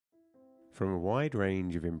From a wide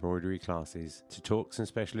range of embroidery classes to talks and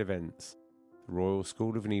special events, the Royal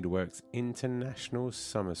School of Needlework's International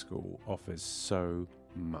Summer School offers so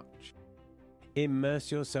much.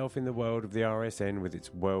 Immerse yourself in the world of the RSN with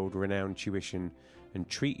its world-renowned tuition and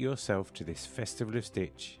treat yourself to this Festival of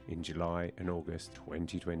Stitch in July and August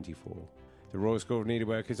 2024. The Royal School of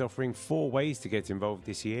Needlework is offering 4 ways to get involved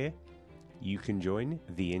this year. You can join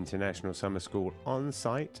the International Summer School on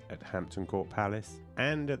site at Hampton Court Palace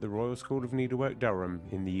and at the Royal School of Needlework Durham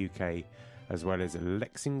in the UK, as well as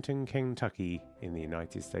Lexington, Kentucky in the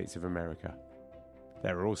United States of America.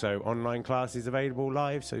 There are also online classes available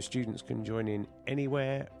live so students can join in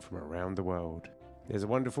anywhere from around the world. There's a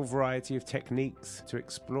wonderful variety of techniques to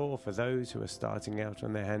explore for those who are starting out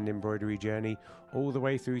on their hand embroidery journey, all the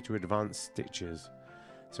way through to advanced stitchers.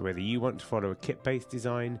 So whether you want to follow a kit-based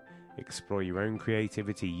design, explore your own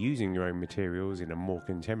creativity using your own materials in a more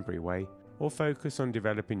contemporary way, or focus on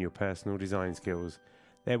developing your personal design skills,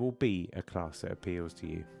 there will be a class that appeals to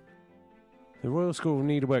you. The Royal School of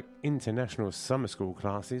Needlework International Summer School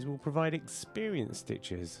classes will provide experienced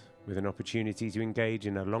stitchers with an opportunity to engage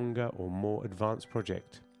in a longer or more advanced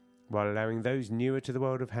project, while allowing those newer to the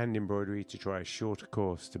world of hand embroidery to try a shorter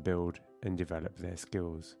course to build and develop their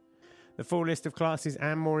skills. The full list of classes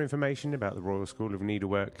and more information about the Royal School of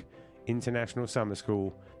Needlework International Summer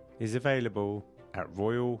School is available at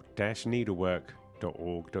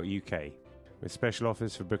royal-needlework.org.uk, with special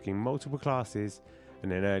offers for booking multiple classes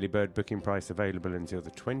and an early bird booking price available until the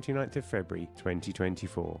 29th of February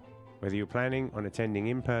 2024. Whether you're planning on attending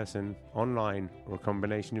in person, online, or a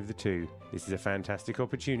combination of the two, this is a fantastic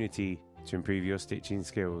opportunity to improve your stitching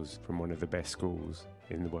skills from one of the best schools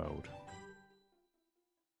in the world.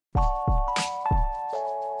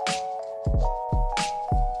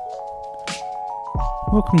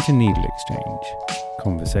 Welcome to Needle Exchange,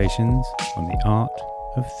 conversations on the art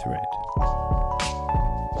of thread.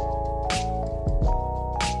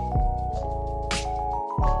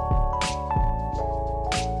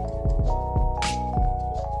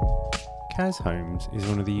 Kaz Holmes is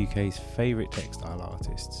one of the UK's favourite textile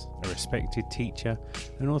artists, a respected teacher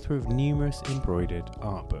and author of numerous embroidered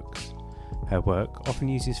art books. Her work often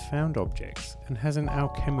uses found objects and has an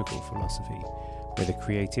alchemical philosophy where the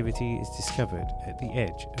creativity is discovered at the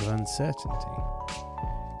edge of uncertainty.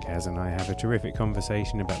 Kaz and I have a terrific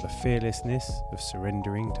conversation about the fearlessness of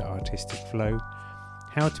surrendering to artistic flow,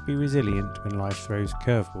 how to be resilient when life throws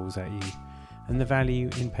curveballs at you, and the value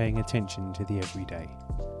in paying attention to the everyday.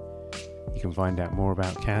 You can find out more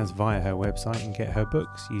about Kaz via her website and get her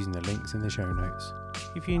books using the links in the show notes.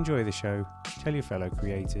 If you enjoy the show, tell your fellow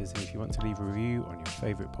creators, and if you want to leave a review on your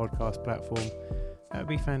favourite podcast platform, that would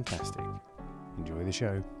be fantastic. Enjoy the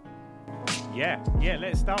show. Yeah,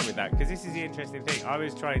 let's start with that, because this is the interesting thing. I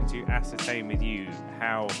was trying to ascertain with you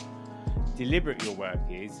how deliberate your work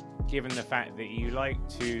is, given the fact that you like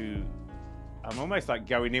to... I'm almost like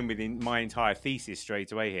going in with my entire thesis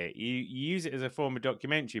straight away here. You use it as a form of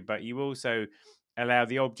documentary, but you also allow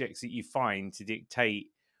the objects that you find to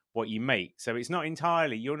dictate what you make. So you're not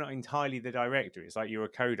entirely the director. It's like you're a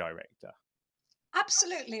co-director.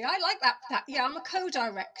 Absolutely. I like that. Yeah, I'm a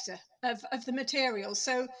co-director of the material.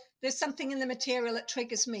 So there's something in the material that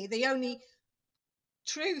triggers me. The only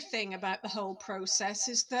true thing about the whole process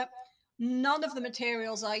is that none of the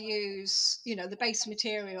materials I use, the base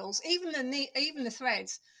materials, even the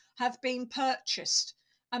threads, have been purchased.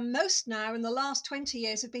 And most now in the last 20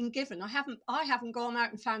 years have been given. I haven't gone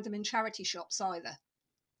out and found them in charity shops either.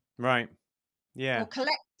 Right. Yeah.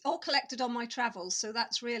 Or collected on my travels. So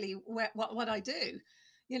that's really what I do.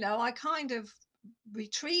 I kind of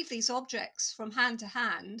retrieve these objects from hand to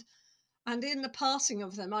hand, and in the passing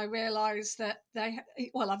of them, I realise that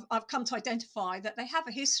I've come to identify that they have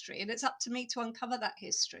a history, and it's up to me to uncover that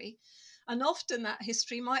history. And often that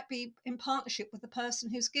history might be in partnership with the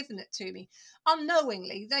person who's given it to me.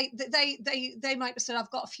 Unknowingly, they might have said,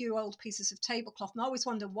 I've got a few old pieces of tablecloth, and I always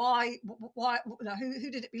wonder why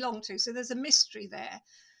who did it belong to? So there's a mystery there.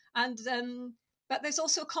 And but there's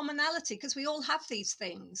also a commonality, because we all have these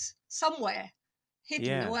things somewhere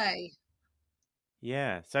hidden away.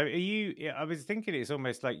 Yeah. So I was thinking it's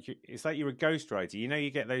almost like you're a ghostwriter.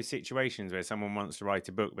 You get those situations where someone wants to write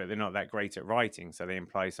a book, but they're not that great at writing. So they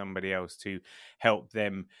employ somebody else to help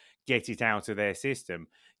them get it out of their system.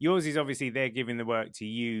 Yours is obviously they're giving the work to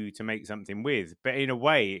you to make something with. But in a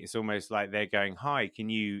way, it's almost like they're going, hi, can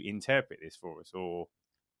you interpret this for us? Or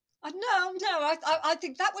I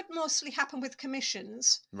think that would mostly happen with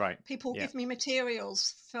commissions. Right. People Yeah. give me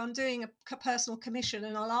materials if I'm doing a personal commission,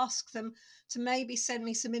 and I'll ask them to maybe send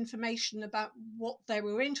me some information about what they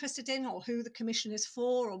were interested in, or who the commission is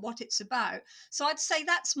for, or what it's about. So I'd say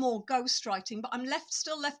that's more ghostwriting, but I'm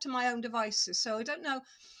still left to my own devices. So I don't know.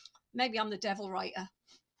 Maybe I'm the devil writer.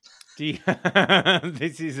 Do you...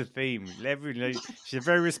 This is a theme. She's a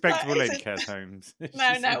very respectable lady, Kath Holmes.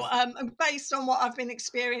 No. Based on what I've been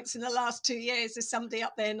experiencing the last 2 years, there's somebody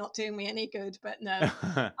up there not doing me any good. But no,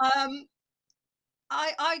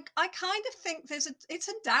 I kind of think it's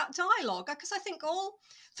a dialogue, because I think all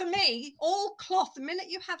cloth, the minute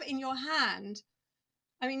you have it in your hand,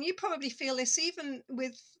 I mean, you probably feel this even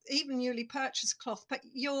with newly purchased cloth, but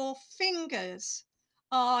your fingers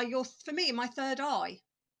are for me, my third eye.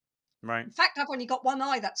 Right. In fact, I've only got one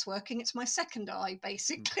eye that's working. It's my second eye,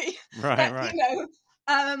 basically. Right.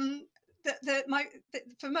 But,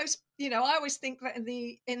 for most, I always think that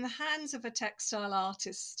in the hands of a textile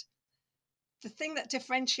artist, the thing that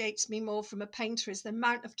differentiates me more from a painter is the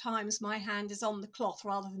amount of times my hand is on the cloth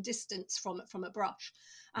rather than distance from a brush.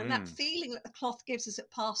 And that feeling that the cloth gives as it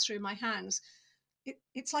passes through my hands,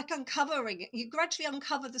 it's like uncovering it. You gradually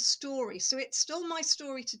uncover the story. So it's still my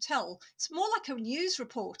story to tell. It's more like a news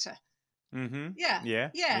reporter. Mm-hmm.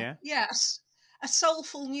 Yeah. A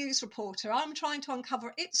soulful news reporter. I'm trying to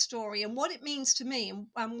uncover its story and what it means to me,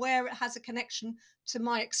 and where it has a connection to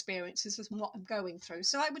my experiences and what I'm going through.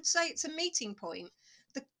 So I would say it's a meeting point.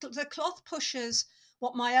 The cloth pushes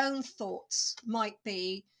what my own thoughts might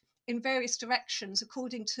be in various directions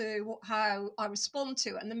according to how I respond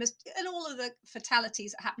to it, and all of the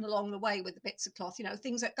fatalities that happen along the way with the bits of cloth,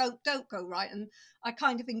 things that don't go right, and I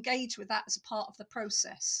kind of engage with that as a part of the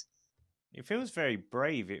process. It feels very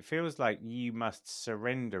brave. It feels like you must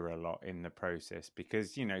surrender a lot in the process,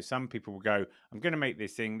 because, some people will go, I'm going to make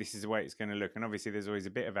this thing. This is the way it's going to look. And obviously there's always a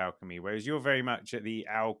bit of alchemy, whereas you're very much at the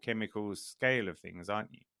alchemical scale of things,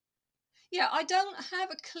 aren't you? Yeah, I don't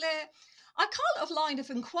have I call it a line of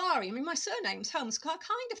inquiry. I mean, my surname's Holmes. I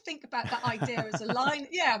kind of think about that idea as a line.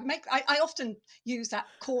 Yeah, I often use that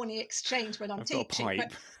corny exchange when I'm I've got teaching. a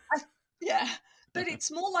pipe. But it's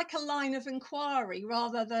more like a line of inquiry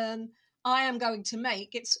rather than I am going to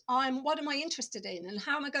make. What am I interested in, and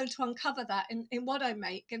how am I going to uncover that in what I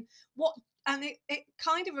make, and it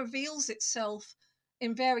kind of reveals itself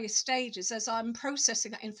in various stages as I'm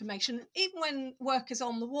processing that information. Even when work is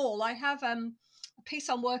on the wall, I have a piece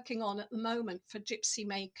I'm working on at the moment for Gypsy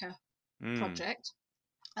Maker project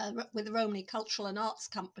with the Romany Cultural and Arts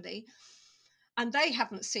Company, and they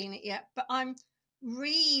haven't seen it yet, but I'm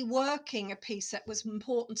reworking a piece that was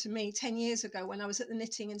important to me 10 years ago when I was at the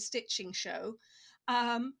Knitting and Stitching show,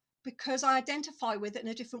 because I identify with it in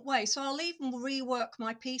a different way. So I'll even rework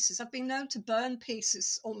my pieces. I've been known to burn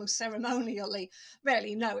pieces almost ceremonially.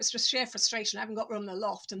 Rarely, no, it's just sheer frustration. I haven't got room in the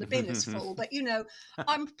loft and the bin is full. But,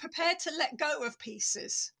 I'm prepared to let go of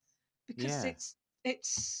pieces, because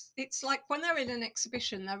it's like when they're in an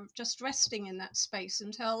exhibition, they're just resting in that space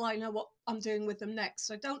until I know what I'm doing with them next.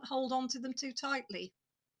 So don't hold on to them too tightly.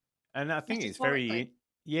 And I think it's very,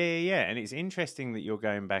 yeah. And it's interesting that you're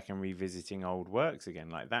going back and revisiting old works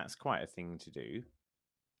again. Like, that's quite a thing to do.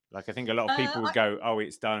 Like, I think a lot of people would go, oh,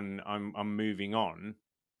 it's done, I'm moving on.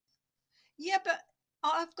 Yeah, but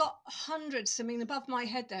I've got hundreds. I mean, above my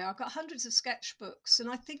head there, I've got hundreds of sketchbooks, and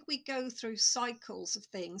I think we go through cycles of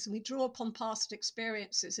things, and we draw upon past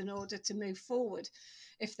experiences in order to move forward,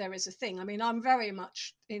 if there is a thing. I mean, I'm very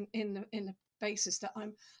much in the basis that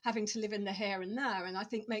I'm having to live in the here and now, and I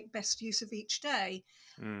think make best use of each day.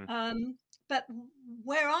 But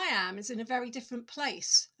where I am is in a very different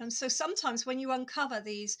place, and so sometimes when you uncover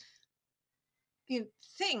these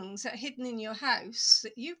things that are hidden in your house,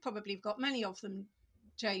 that you've probably got many of them,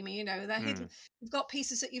 Jamie, they're hidden. You've got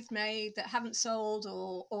pieces that you've made that haven't sold,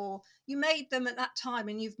 or you made them at that time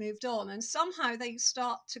and you've moved on, and somehow they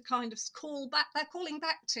start to kind of call back. They're calling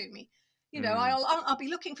back to me. I'll be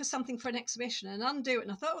looking for something for an exhibition and undo it,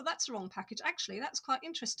 and I thought, oh, that's the wrong package. Actually, that's quite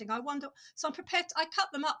interesting. I wonder. So I'm prepared. I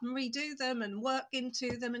cut them up and redo them and work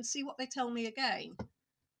into them and see what they tell me again.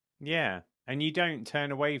 Yeah. And you don't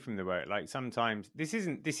turn away from the work. Like, sometimes this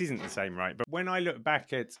isn't the same, right? But when I look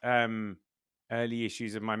back at early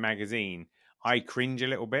issues of my magazine, I cringe a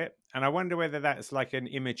little bit, and I wonder whether that's like an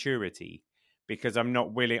immaturity, because I'm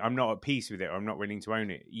not at peace with it, or I'm not willing to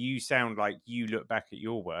own it. You sound like you look back at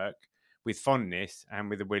your work with fondness and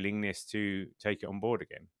with a willingness to take it on board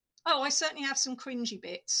again. Oh, I certainly have some cringy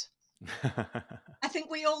bits. I think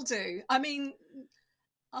we all do. I mean,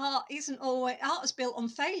 art is built on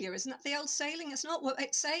failure, isn't that the old saying? It's not what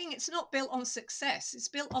it's saying. It's not built on success. It's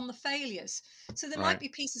built on the failures. So there might Right. be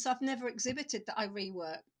pieces I've never exhibited that I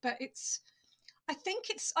rework, but I think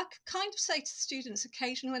I kind of say to students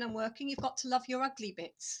occasionally when I'm working, you've got to love your ugly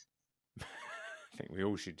bits. I think we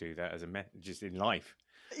all should do that as a just in life.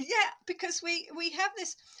 Yeah, because we have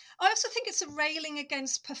this. I also think it's a railing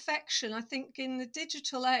against perfection. I think in the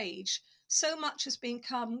digital age, so much has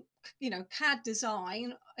become, CAD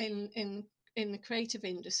design in the creative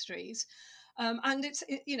industries, and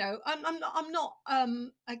I'm not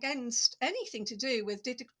against anything to do with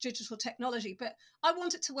digital technology, but I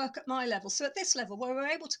want it to work at my level. So at this level, where we're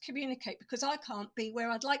able to communicate, because I can't be where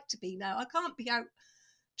I'd like to be now. I can't be out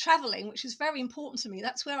traveling, which is very important to me.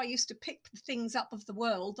 That's where I used to pick the things up of the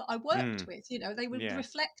world that I worked with. They would Yeah.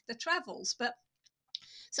 reflect the travels. But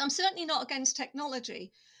so I'm certainly not against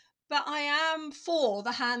technology, but I am for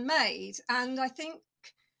the handmade. And I think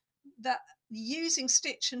that using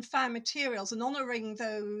stitch and fan materials and honouring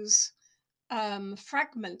those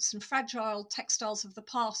fragments and fragile textiles of the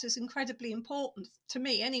past is incredibly important to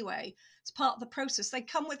me anyway. It's part of the process. They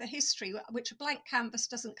come with a history which a blank canvas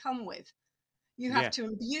doesn't come with. You have Yeah. to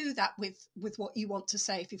imbue that with what you want to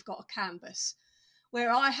say if you've got a canvas. Where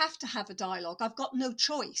I have to have a dialogue, I've got no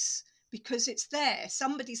choice because it's there.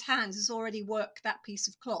 Somebody's hands has already worked that piece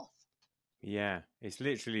of cloth. Yeah, it's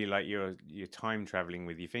literally like you're time traveling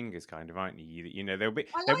with your fingers, kind of, aren't you? I There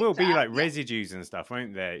like will be that. like Yeah, residues and stuff,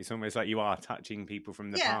 won't there? It's almost like you are touching people from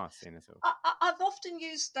the yeah. past in a sort of. I've often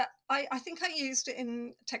used that. I think I used it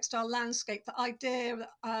in textile landscape. The idea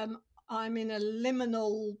that I'm in a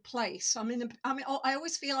liminal place. I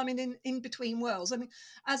always feel I'm in between worlds. I mean,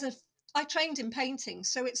 I trained in painting,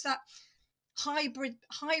 so it's that hybrid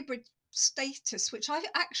status, which I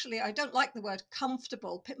don't like the word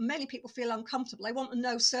comfortable. Many people feel uncomfortable. They want to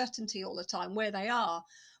know certainty all the time where they are.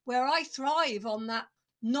 Where I thrive on that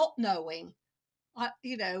not knowing.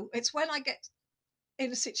 It's when I get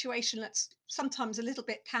in a situation that's sometimes a little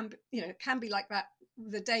bit can be like that.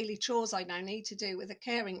 The daily chores I now need to do with a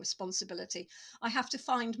caring responsibility, I have to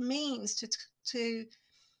find means to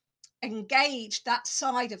engage that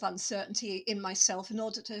side of uncertainty in myself in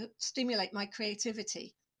order to stimulate my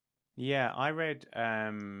creativity. Yeah, I read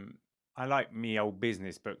I like me old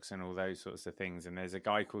business books and all those sorts of things. And there's a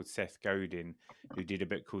guy called Seth Godin who did a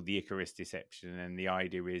book called The Icarus Deception. And the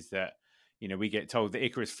idea is that, we get told that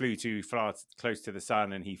Icarus flew too far close to the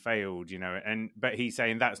sun and he failed, but he's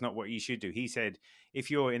saying that's not what you should do. He said, if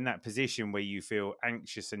you're in that position where you feel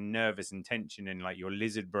anxious and nervous and tension and like your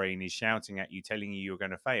lizard brain is shouting at you, telling you you're going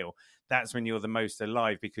to fail, that's when you're the most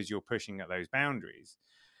alive because you're pushing at those boundaries.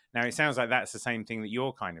 Now, it sounds like that's the same thing that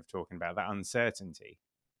you're kind of talking about, that uncertainty.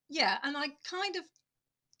 Yeah, and I kind of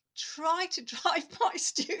try to drive my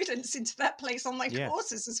students into that place on my Yeah.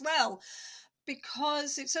 courses as well,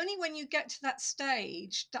 because it's only when you get to that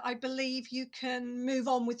stage that I believe you can move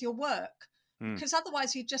on with your work. Mm. Because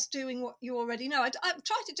otherwise, you're just doing what you already know. I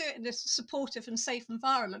try to do it in a supportive and safe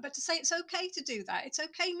environment, but to say it's okay to do that, it's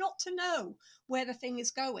okay not to know where the thing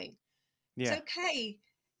is going. It's Yeah. okay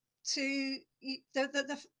to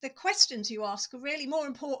the questions you ask are really more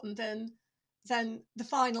important than the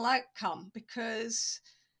final outcome, because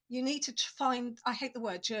you need to find, I hate the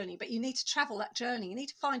word journey, but you need to travel that journey. You need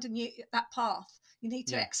to find that path. You need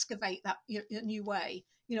to Yeah. excavate that your new way.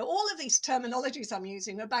 All of these terminologies I'm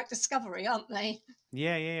using are about discovery, aren't they?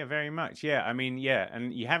 Yeah, very much. Yeah, I mean, yeah,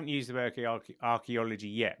 and you haven't used the word archaeology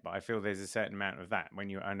yet, but I feel there's a certain amount of that when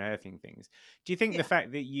you're unearthing things. Do you think the Yeah.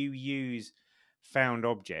 fact that you use found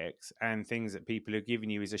objects and things that people have given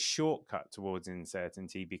you is a shortcut towards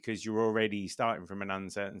uncertainty because you're already starting from an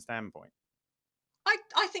uncertain standpoint?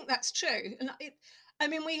 I think that's true. And I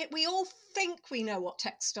mean, we all think we know what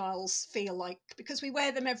textiles feel like because we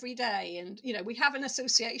wear them every day, and we have an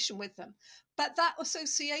association with them. But that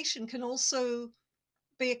association can also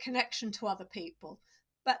be a connection to other people.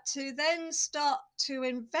 But to then start to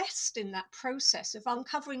invest in that process of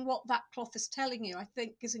uncovering what that cloth is telling you, I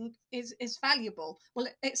think is valuable. Well,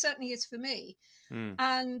 it certainly is for me. Mm.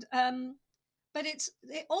 And but it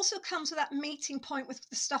also comes to that meeting point with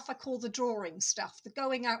the stuff I call the drawing stuff, the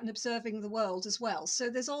going out and observing the world as well. So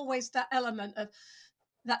there's always that element of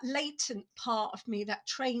that latent part of me that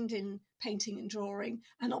trained in painting and drawing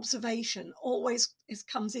and observation always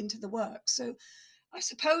comes into the work. So I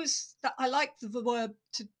suppose that I like the verb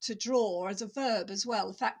to draw as a verb as well.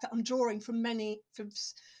 The fact that I'm drawing from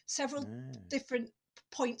several Ah. different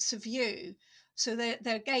points of view. So there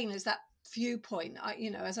again is that viewpoint.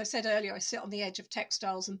 As I said earlier, I sit on the edge of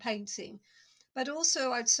textiles and painting, but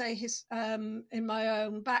also I'd say his in my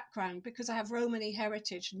own background, because I have Romany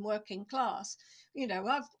heritage and working class.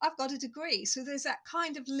 I've got a degree, so there's that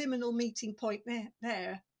kind of liminal meeting point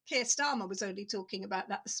there. Keir Starmer was only talking about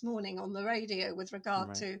that this morning on the radio with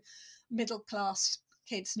regard to middle class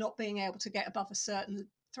kids not being able to get above a certain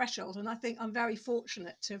threshold. And I think I'm very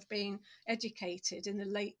fortunate to have been educated in the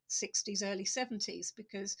late 60s, early 70s,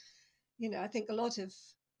 because, I think a lot of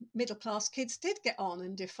middle class kids did get on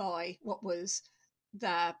and defy what was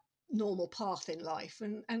their normal path in life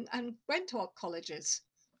and went to art colleges.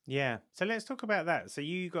 Yeah. So let's talk about that. So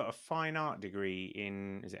you got a fine art degree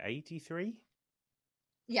in, is it 83?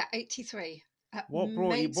 Yeah, 83. At What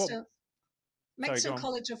brought you? What? Maidstone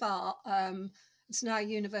College of Art. It's now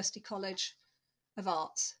University College of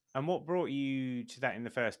Arts. And what brought you to that in the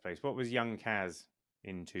first place? What was young Kaz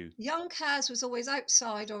into? Young Kaz was always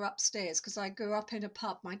outside or upstairs because I grew up in a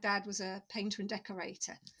pub. My dad was a painter and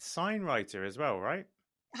decorator. Sign writer as well, right?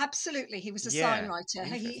 Absolutely, he was a sign writer.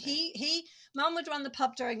 Mum would run the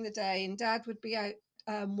pub during the day, and Dad would be out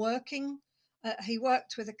working. He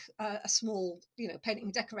worked with a small, painting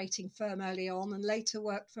and decorating firm early on, and later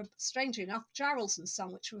worked for, strangely enough, Jarrells and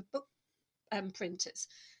Son, which were book printers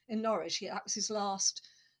in Norwich. That was his last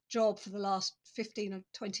job for the last 15 or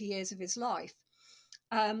 20 years of his life.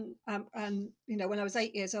 And when I was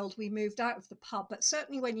 8 years old, we moved out of the pub. But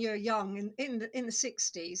certainly when you're young, in the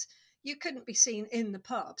 60s, you couldn't be seen in the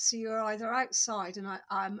pub, so you were either outside.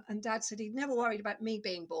 And Dad said he'd never worried about me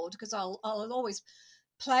being bored because I'll always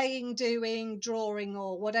playing, doing, drawing,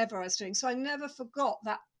 or whatever I was doing. So I never forgot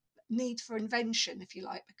that need for invention, if you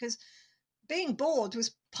like, because being bored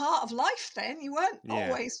was part of life then. You weren't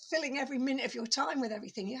always filling every minute of your time with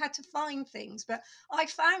everything. You had to find things, but I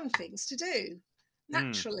found things to do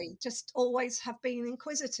naturally, just always have been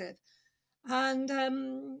inquisitive. And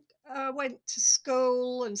I went to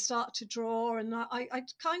school and started to draw, and I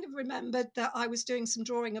kind of remembered that I was doing some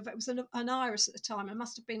drawing of it. Was an iris at the time. I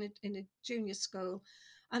must have been in a junior school,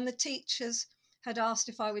 and the teachers had asked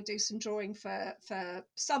if I would do some drawing for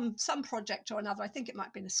some project or another. I think it might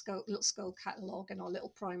have been a little school catalogue in our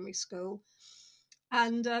little primary school.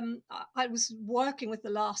 And I was working with the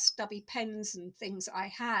last stubby pens and things I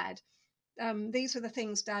had. These were the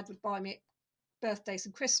things Dad would buy me at birthdays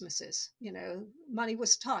and Christmases. Money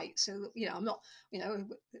was tight, so I'm not,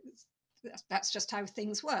 that's just how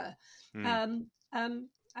things were.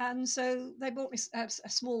 And so they bought me a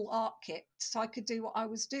small art kit so I could do what I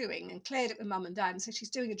was doing, and cleared it with Mum and Dad and said, she's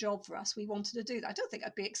doing a job for us, we wanted to do that. I don't think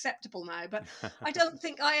that'd be acceptable now, but I don't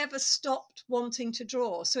think I ever stopped wanting to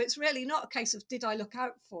draw. So it's really not a case of did I look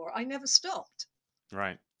out for it. I never stopped.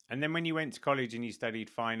 Right. And then when you went to college and you studied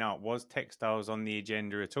fine art, was textiles on the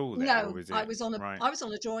agenda at all there? No, or was it... I was on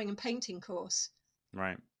a drawing and painting course.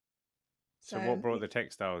 Right. So what brought the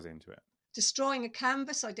textiles into it? Destroying a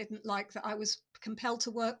canvas I didn't like, that I was compelled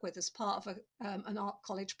to work with as part of an art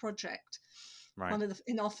college project. Right.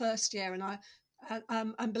 In our first year, and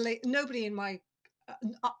nobody in my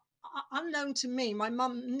unknown to me, my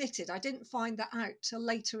mum knitted. I didn't find that out till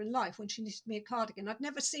later in life when she knitted me a cardigan. I'd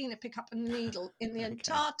never seen her pick up a needle in the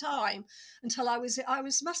entire time until I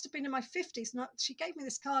must have been in my 50s. And she gave me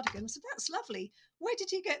this cardigan. I said, "That's lovely. Where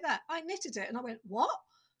did you get that?" "I knitted it." And I went, "What?"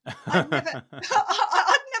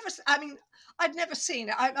 I'd never seen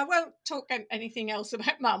it. I won't talk anything else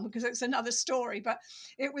about Mum because it's another story, but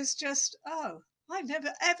it was just, I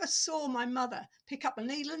never ever saw my mother pick up a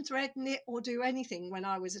needle and thread, knit, or do anything when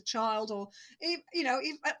I was a child, or even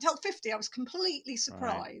until 50. I was completely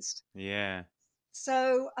surprised. Right. Yeah.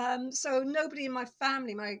 So nobody in my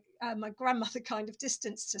family, my grandmother kind of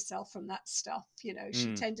distanced herself from that stuff.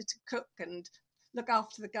 She tended to cook and look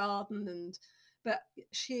after the garden, but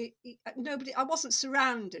I wasn't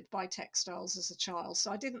surrounded by textiles as a child,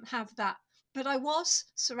 so I didn't have that. But I was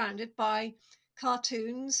surrounded by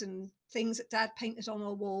cartoons and things that Dad painted on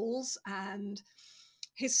our walls, and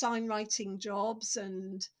his sign writing jobs,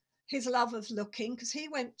 and his love of looking, because he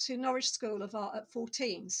went to Norwich School of Art at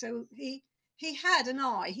 14. So he had an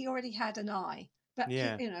eye. He already had an eye, but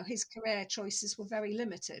his career choices were very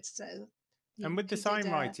limited. So. And would the sign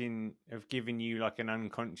writing have given you like an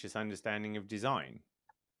unconscious understanding of design?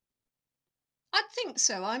 I think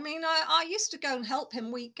so. I mean, I used to go and help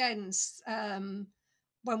him weekends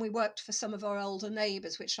when we worked for some of our older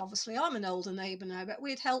neighbours, which obviously I'm an older neighbour now, but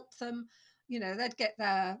we'd help them. They'd get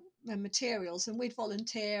their materials and we'd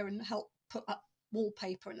volunteer and help put up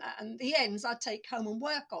wallpaper and that. And the ends I'd take home and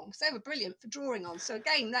work on because they were brilliant for drawing on. So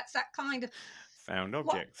again, that's that kind of... Found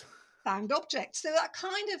objects. Found objects. So that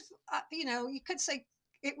kind of, you could say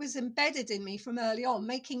it was embedded in me from early on,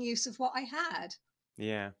 making use of what I had.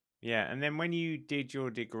 Yeah. Yeah. And then when you did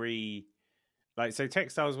your degree Like, so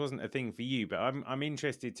textiles wasn't a thing for you, but I'm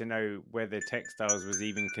interested to know whether textiles was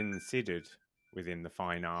even considered within the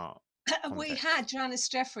fine art We context. had Janice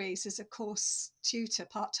Jeffries as a course tutor,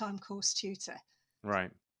 part-time course tutor. Right.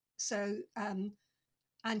 So, and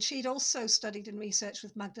she'd also studied and researched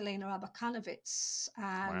with Magdalena Abakanowicz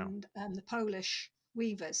Wow. and the Polish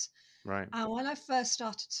weavers. Right. And when I first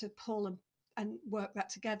started to pull and work that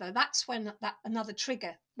together, that's when that another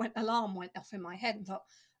alarm went off in my head, and thought,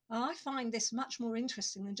 oh, I find this much more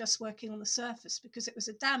interesting than just working on the surface, because it was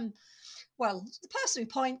well, the person who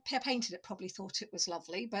painted it probably thought it was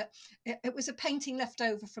lovely, but it was a painting left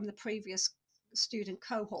over from the previous student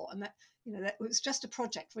cohort, and that that it was just a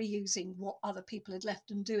project reusing what other people had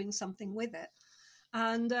left and doing something with it.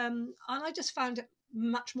 And I just found it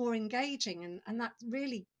much more engaging, and that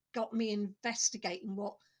really got me investigating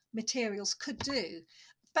what materials could do.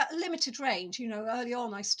 But limited range, early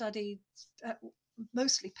on I studied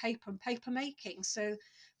mostly paper and paper making. So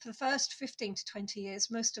for the first 15 to 20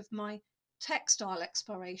 years, most of my textile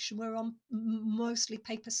exploration were on mostly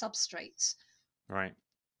paper substrates. Right.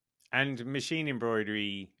 And machine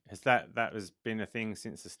embroidery, that has been a thing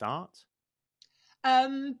since the start?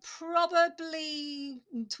 Probably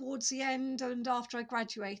towards the end and after I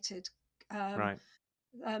graduated. Right.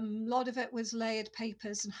 A lot of it was layered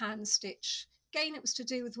papers and hand stitch. Again, it was to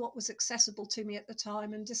do with what was accessible to me at the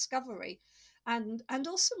time and discovery, and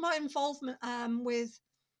also my involvement with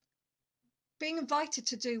being invited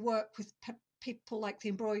to do work with people like the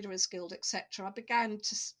Embroiderers Guild, etc. I began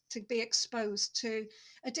to be exposed to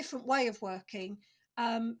a different way of working,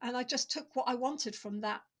 and I just took what I wanted from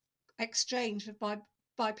that exchange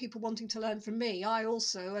by people wanting to learn from me. I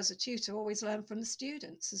also, as a tutor, always learn from the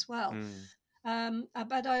students as well.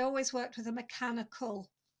 But I always worked with a mechanical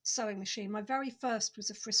sewing machine. My very first was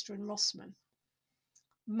a Frister and Rossmann.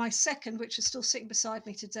 My second, which is still sitting beside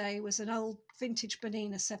me today, was an old vintage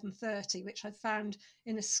Bernina 730, which I found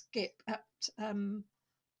in a skip at an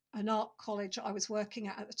art college I was working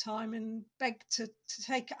at the time, and begged to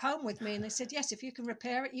take it home with me. And they said, yes, if you can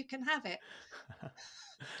repair it, you can have it,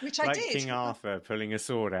 which I Like did. King Arthur pulling a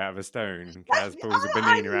sword out of a stone, and Kaz pulls a I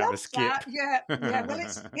Bernina out of a love skip. that. Yeah. Well,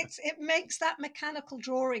 it makes that mechanical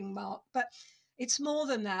drawing mark, but it's more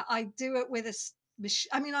than that. I do it with a machine.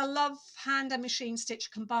 I mean, I love hand and machine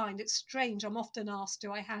stitch combined. It's strange. I'm often asked,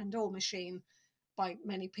 do I hand or machine, by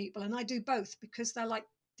many people, and I do both because they're like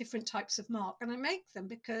different types of mark, and I make them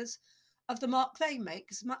because of the mark they make,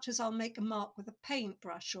 as much as I'll make a mark with a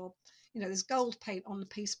paintbrush, or there's gold paint on the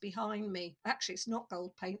piece behind me. Actually, it's not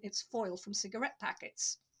gold paint, it's foil from cigarette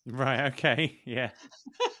packets. Right, okay, yeah.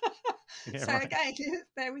 Yeah, So right. again,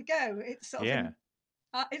 there we go. It's sort of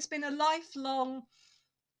it's been a lifelong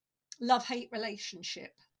love-hate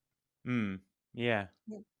relationship. Yeah. Yeah.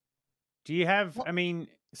 Do you have, What, I mean,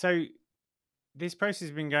 so this process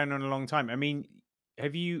has been going on a long time. I mean,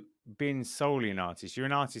 have you been solely an artist? You're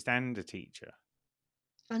an artist and a teacher.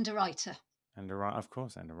 and a writer. And a writer, of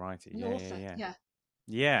course, and a writer. An Yeah, yeah, author, yeah. yeah.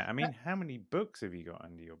 Yeah, I But mean, how many books have you got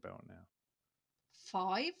under your belt now?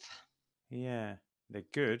 5. Yeah, they're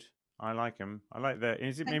good. I like them. I like the,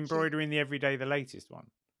 is it Thank you. Embroidery in the Everyday, the latest one?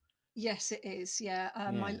 Yes, it is. Yeah.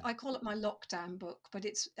 Yeah. I call it my lockdown book, but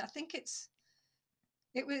I think it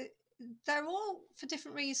was, they're all for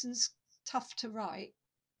different reasons tough to write.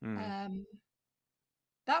 Um,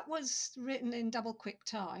 that was written in double quick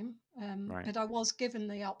time, Right. but I was given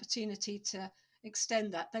the opportunity to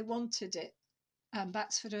extend that. They wanted it.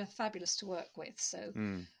 Batsford are fabulous to work with, so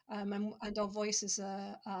and our voices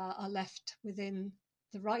are left within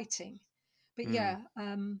the writing. But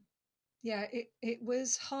it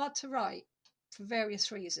was hard to write for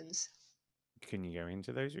various reasons. Can you go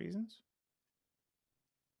into those reasons?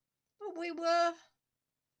 But we were,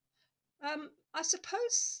 I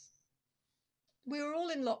suppose, we were all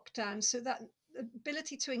in lockdown, so that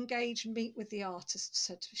ability to engage and meet with the artists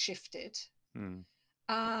had shifted.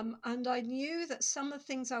 And I knew that some of the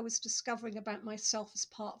things I was discovering about myself as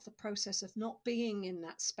part of the process of not being in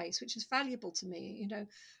that space, which is valuable to me,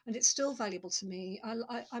 and it's still valuable to me.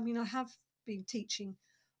 I mean, I have been teaching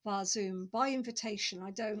via Zoom by invitation.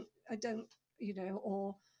 I don't,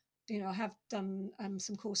 or, I have done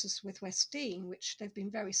some courses with West Dean, which they've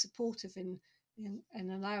been very supportive in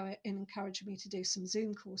encouraging me to do some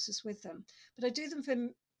Zoom courses with them. But I do them for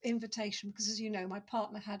invitation because, as you know, my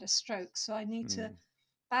partner had a stroke, so I need to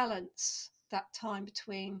balance that time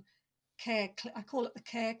between care. I call it the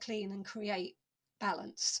care, clean, and create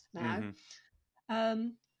balance now.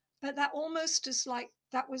 But that almost is like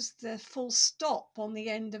that was the full stop on the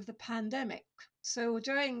end of the pandemic. So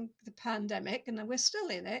during the pandemic, and we're still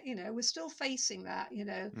in it, we're still facing that.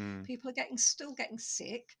 People are still getting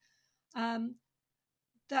sick.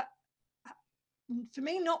 for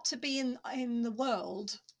me not to be in the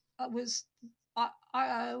world was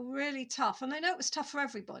really tough. And I know it was tough for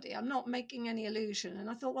everybody. I'm not making any illusion. And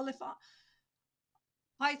I thought, well, if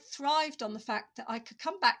I thrived on the fact that I could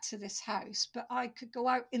come back to this house, but I could go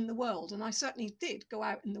out in the world. And I certainly did go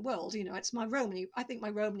out in the world. You know, it's I think my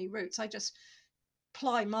Romany roots. I just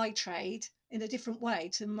ply my trade in a different way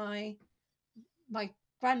to my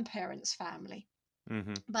grandparents' family.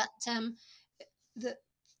 Mm-hmm. But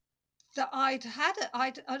that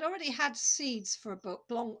I'd already had seeds for a book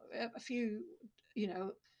a few, you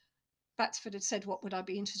know, Batsford had said, what would I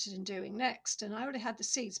be interested in doing next? And I already had the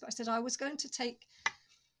seeds, but I said I was going to take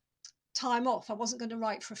time off. I wasn't going to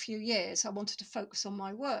write for a few years. I wanted to focus on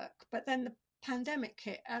my work. But then the pandemic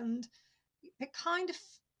hit, and it kind of,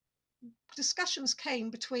 discussions came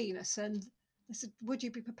between us, and I said, would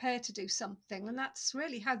you be prepared to do something? And that's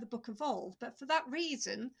really how the book evolved. But for that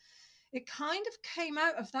reason, it kind of came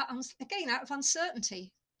out of that, again, out of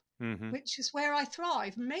uncertainty, Mm-hmm. which is where I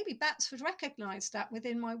thrive. Maybe Batsford recognised that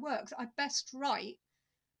within my work, that I best write.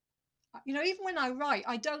 You know, even when I write,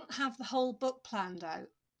 I don't have the whole book planned out.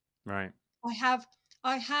 Right. I have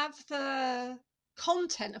the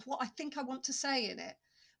content of what I think I want to say in it,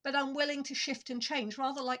 but I'm willing to shift and change,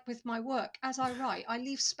 rather like with my work. As I write, I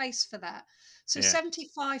leave space for that. So Yeah.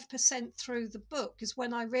 75% through the book is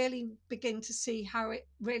when I really begin to see how it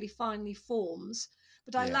really finally forms.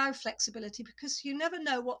 But I allow flexibility because you never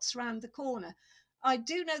know what's around the corner. I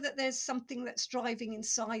do know that there's something that's driving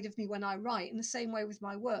inside of me when I write, in the same way with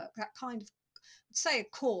my work, that kind of, say, a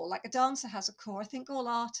core, like a dancer has a core. I think all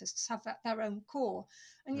artists have their own core,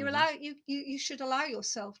 and you should allow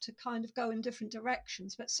yourself to kind of go in different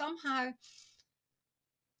directions, but somehow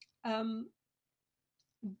um,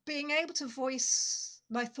 being able to voice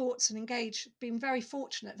my thoughts and engage, being very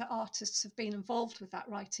fortunate that artists have been involved with that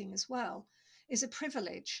writing as well, is a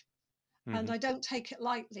privilege. Mm-hmm. And I don't take it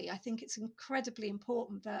lightly. I think it's incredibly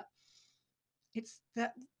important that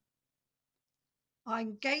I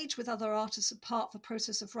engage with other artists as part of the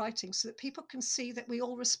process of writing, so that people can see that we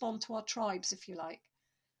all respond to our tribes, if you like,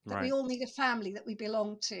 that we all need a family that we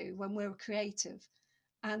belong to when we're creative.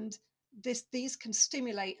 And these can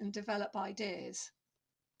stimulate and develop ideas.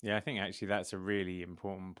 Yeah, I think actually that's a really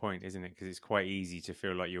important point, isn't it? Because it's quite easy to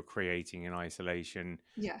feel like you're creating in isolation,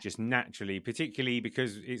 Yeah. just naturally, particularly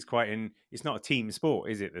because it's not a team sport,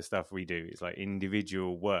 is it? The stuff we do, it's like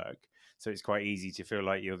individual work. So it's quite easy to feel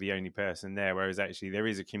like you're the only person there, whereas actually there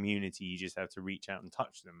is a community. You just have to reach out and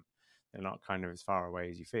touch them. They're not kind of as far away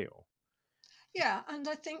as you feel. Yeah, and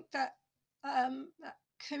I think that that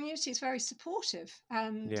community is very supportive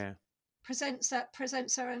and Yeah. presents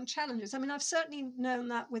their own challenges. I mean, I've certainly known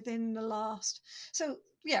that within the last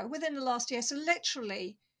year. So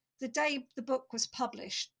literally the day the book was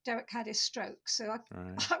published, Derek had his stroke. So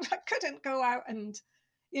Right. I couldn't go out and,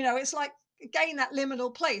 you know, it's like, again, that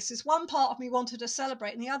liminal place. Is one part of me wanted to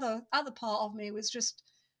celebrate, and the other part of me was just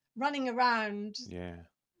running around Yeah.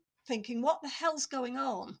 thinking, what the hell's going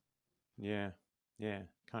on? Yeah. Yeah.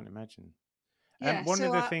 Can't imagine. Yeah. One of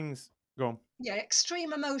So the things. Go on. yeah,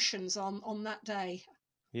 extreme emotions on that day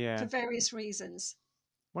for Yeah. various reasons.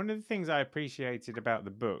 One of the things I appreciated about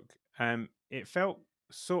the book, it felt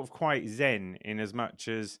sort of quite zen in as much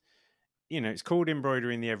as, it's called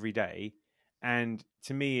Embroidery in the Everyday. And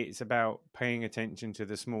to me, it's about paying attention to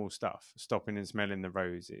the small stuff, stopping and smelling the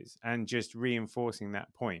roses, and just reinforcing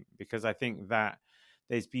that point, because I think that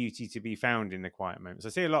there's beauty to be found in the quiet moments. I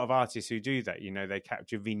see a lot of artists who do that. They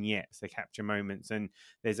capture vignettes, they capture moments, and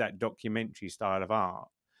there's that documentary style of art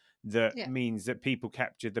that Yeah. means that people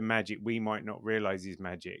capture the magic we might not realize is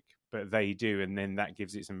magic, but they do, and then that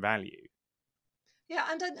gives it some value.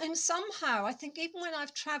 Yeah, and somehow I think even when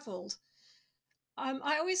I've travelled,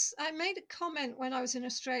 I made a comment when I was in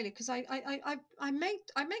Australia, because I make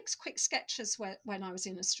quick sketches when I was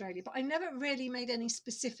in Australia, but I never really made any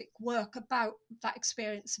specific work about that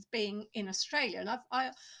experience of being in Australia.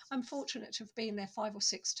 And I'm fortunate to have been there 5 or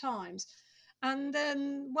 6 times. And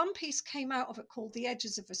then one piece came out of it called The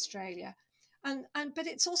Edges of Australia. But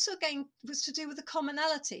it's also, again, was to do with the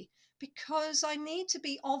commonality, because I need to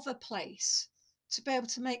be of a place to be able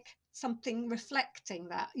to make something reflecting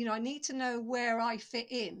that. I need to know where I fit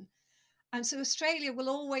in. And so Australia will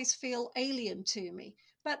always feel alien to me.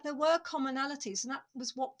 But there were commonalities, and that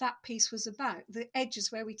was what that piece was about. The edges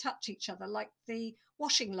where we touch each other, like the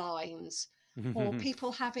washing lines, or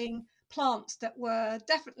people having plants that were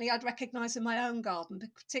definitely I'd recognise in my own garden,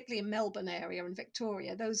 particularly in Melbourne area and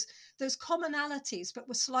Victoria. Those commonalities, but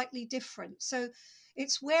were slightly different. So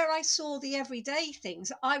it's where I saw the everyday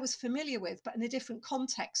things I was familiar with, but in a different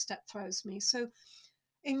context, that throws me. So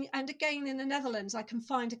and again, in the Netherlands, I can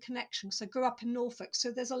find a connection because I grew up in Norfolk.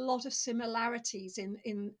 So there's a lot of similarities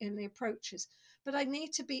in the approaches. But I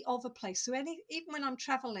need to be of a place. So even when I'm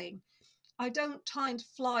traveling, I don't try to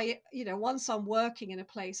fly, once I'm working in a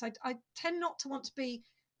place, I tend not to want to be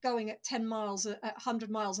going at 10 miles, at 100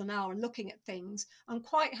 miles an hour and looking at things. I'm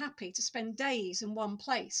quite happy to spend days in one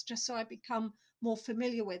place just so I become more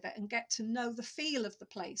familiar with it and get to know the feel of the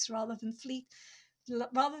place rather than,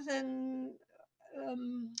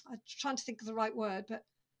 I'm trying to think of the right word, but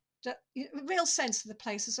the real sense of the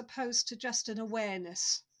place as opposed to just an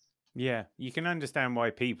awareness. Yeah, you can understand why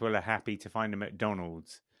people are happy to find a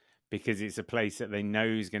McDonald's because it's a place that they know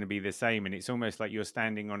is going to be the same. And it's almost like you're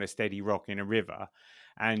standing on a steady rock in a river.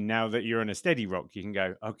 And now that you're on a steady rock, you can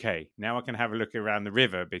go, okay, now I can have a look around the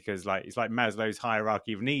river because it's like Maslow's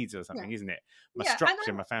hierarchy of needs or something, Yeah. isn't it? My Yeah.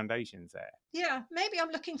 structure, my foundation's there. Yeah. Maybe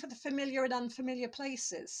I'm looking for the familiar and unfamiliar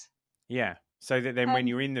places. Yeah. So that then when Um,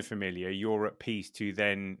 you're in the familiar, you're at peace to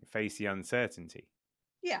then face the uncertainty.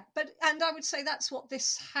 Yeah, and I would say that's what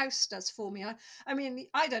this house does for me. I mean,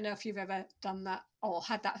 I don't know if you've ever done that or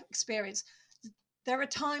had that experience. There are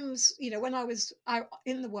times, when I was out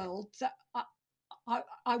in the world that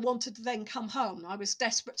I wanted to then come home. I was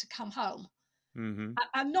desperate to come home. Mm-hmm.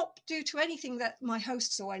 And not due to anything that my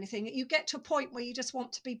hosts or anything. You get to a point where you just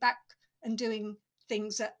want to be back and doing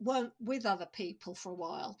things that weren't with other people for a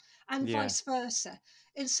while, and Yeah. vice versa.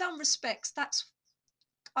 In some respects,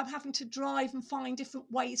 I'm having to drive and find different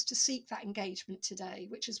ways to seek that engagement today,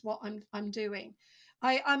 which is what I'm doing.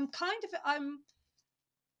 I'm kind of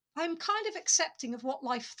accepting of what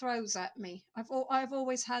life throws at me. I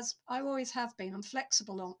always have been. I'm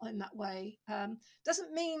flexible in that way.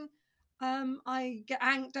 Doesn't mean I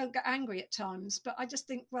don't get angry at times, but I just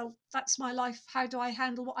think, well, that's my life. How do I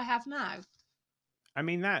handle what I have now? I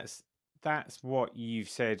mean, that's what you've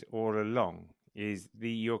said all along is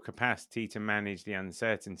your capacity to manage the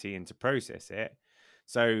uncertainty and to process it.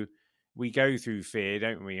 So we go through fear,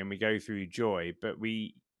 don't we? And we go through joy, but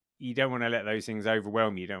you don't want to let those things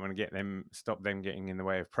overwhelm you. You don't want to stop them getting in the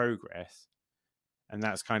way of progress. And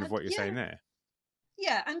that's kind of And what you're saying there.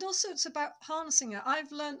 yeah, and also it's about harnessing it.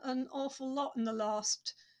 I've learned an awful lot in the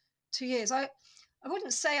last 2 years. I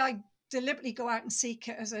wouldn't say I deliberately go out and seek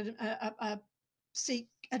it as seek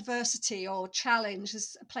adversity or challenge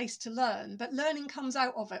as a place to learn, but learning comes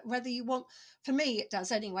out of it, whether you want. For me, it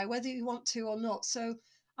does anyway, whether you want to or not. So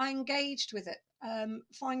I engaged with it,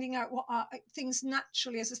 finding out what things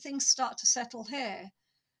naturally as the things start to settle here.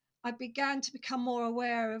 I began to become more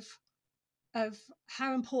aware of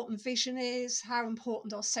how important vision is, how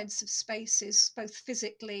important our sense of space is, both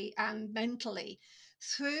physically and mentally,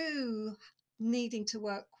 through needing to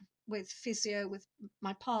work with physio with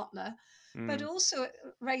my partner, but also it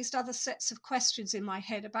raised other sets of questions in my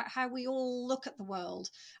head about how we all look at the world.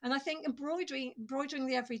 And I think embroidering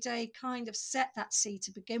the everyday kind of set that seed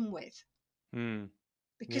to begin with.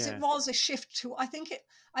 Because it Yeah. was a shift to, I think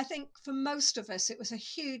for most of us, it was a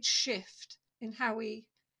huge shift in how we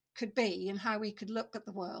could be and how we could look at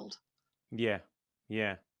the world. Yeah.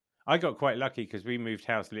 Yeah. I got quite lucky because we moved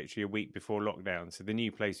house literally a week before lockdown. So the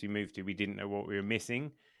new place we moved to, we didn't know what we were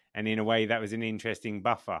missing. And in a way, that was an interesting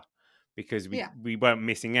buffer because Yeah. we weren't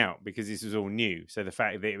missing out because this was all new. So the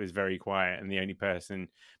fact that it was very quiet and the only person,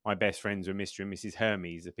 my best friends were Mr. and Mrs.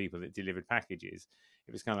 Hermes, the people that delivered packages.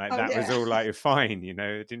 It was kind of like, that was all like fine, it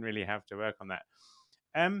didn't really have to work on that.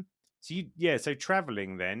 So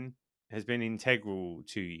traveling then has been integral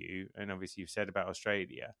to you. And obviously you've said about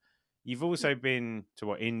Australia. You've also been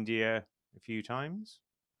to India a few times?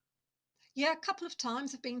 Yeah, a couple of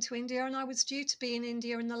times I've been to India, and I was due to be in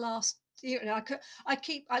India in the last year. I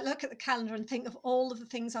look at the calendar and think of all of the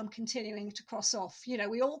things I'm continuing to cross off.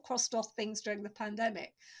 We all crossed off things during the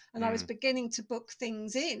pandemic, and I was beginning to book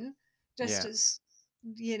things in just as,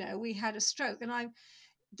 we had a stroke. And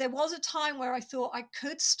there was a time where I thought I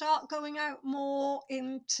could start going out more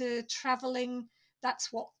into traveling.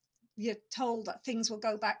 That's what you're told, that things will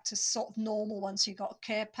go back to sort of normal once you've got a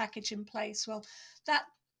care package in place. Well, that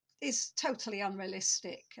is totally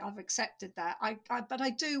unrealistic. I've accepted that. But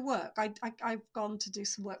I do work. I've gone to do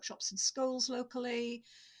some workshops in schools locally.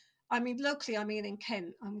 Locally, in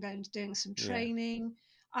Kent. I'm going to doing some training.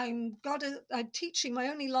 I'm teaching. My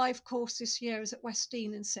only live course this year is at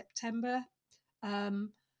Westdean in September.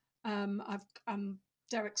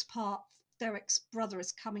 Derek's brother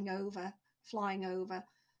is flying over.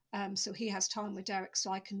 So he has time with Derek,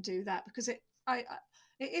 so I can do that because it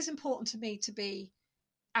is important to me to be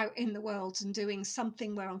out in the world and doing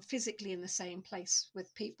something where I'm physically in the same place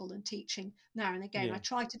with people and teaching now and again. I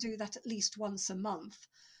try to do that at least once a month,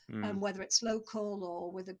 whether it's local or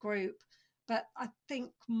with a group. But I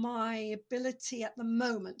think my ability at the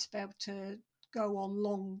moment to be able to go on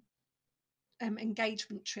long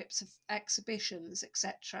engagement trips of exhibitions,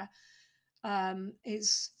 etc.,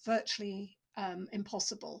 is virtually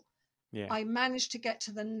impossible. Yeah. I managed to get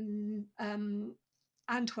to the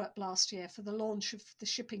Antwerp last year for the launch of the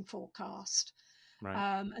shipping forecast.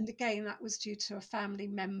 Right. And again, that was due to a family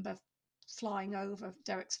member flying over,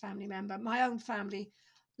 Derek's family member. My own family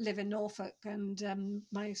live in Norfolk, and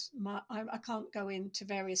I can't go into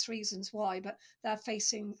various reasons why, but they're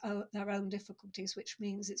facing their own difficulties, which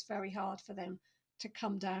means it's very hard for them to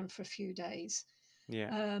come down for a few days.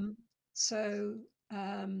 Yeah. So,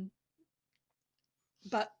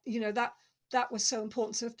 but that was so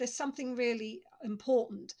important. So if there's something really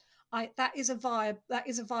important, that is a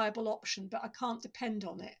viable option, but I can't depend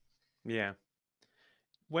on it. Yeah.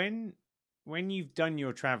 When you've done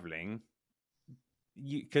your traveling,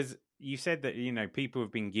 because you said that people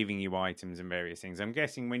have been giving you items and various things. I'm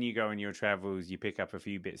guessing when you go on your travels, you pick up a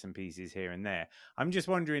few bits and pieces here and there. I'm just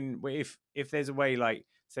wondering if there's a way, like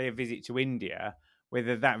say a visit to India,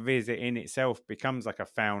 whether that visit in itself becomes like a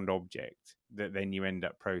found object that then you end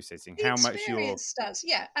up processing. The How much you're experience does,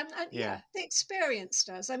 yeah, and yeah. the experience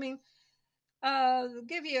does. I mean, I'll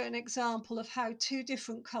give you an example of how two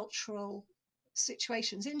different cultural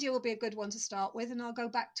situations. India will be a good one to start with, and I'll go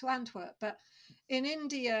back to Antwerp. But in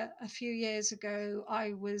India, a few years ago,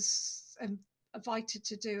 I was invited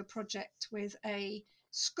to do a project with a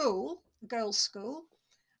school, a girls' school,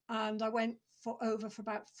 and I went over for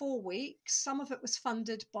about 4 weeks. Some of it was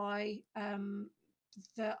funded by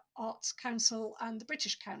the Arts Council and the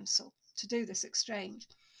British Council to do this exchange.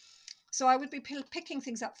 So I would be picking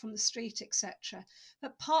things up from the street, etc.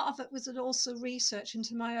 But part of it was also research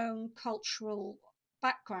into my own cultural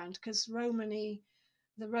background, because Romani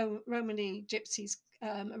gypsies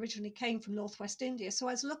originally came from northwest India. So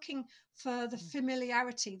I was looking for the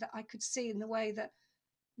familiarity that I could see in the way that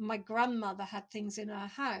my grandmother had things in her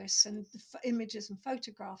house, and the images and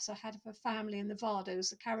photographs I had of her family and the Vardos,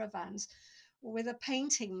 the caravans, with the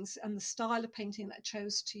paintings and the style of painting that I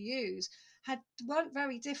chose to use weren't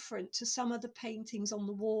very different to some of the paintings on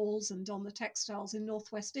the walls and on the textiles in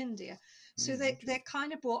northwest India. So they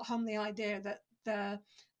kind of brought home the idea that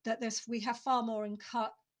we have far more in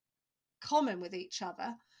common with each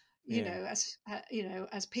other, as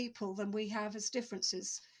people, than we have as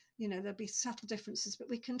differences. There'll be subtle differences, but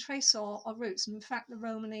we can trace our roots. And in fact, the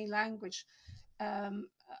Romani language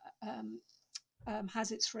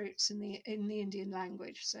has its roots in the Indian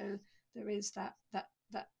language. So there is that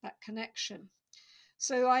connection.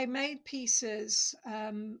 So I made pieces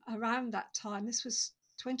around that time. This was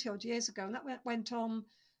 20 odd years ago, and that went on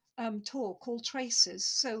tour called Traces.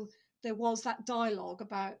 So there was that dialogue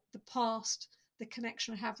about the past, the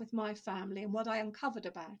connection I have with my family, and what I uncovered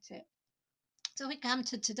about it. So we come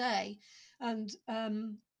to today, and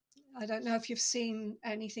I don't know if you've seen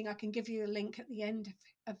anything. I can give you a link at the end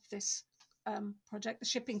of this project, the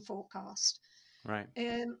shipping forecast. Right.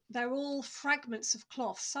 They're all fragments of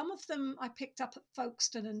cloth. Some of them I picked up at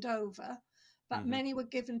Folkestone and Dover, but many were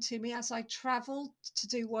given to me as I travelled to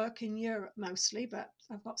do work in Europe mostly. But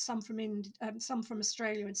I've got some from some from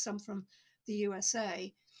Australia and some from the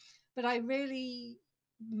USA. But I really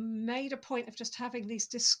made a point of just having these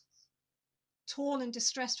torn and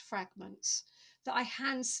distressed fragments that I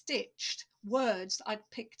hand stitched words that I'd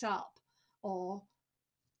picked up, or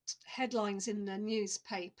headlines in the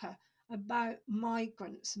newspaper about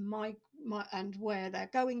migrants and where they're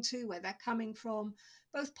going to, where they're coming from,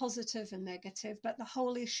 both positive and negative, but the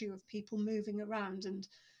whole issue of people moving around. And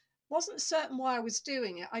wasn't certain why I was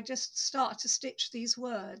doing it. I just started to stitch these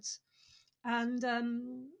words. And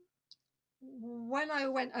when I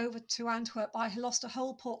went over to Antwerp, I lost a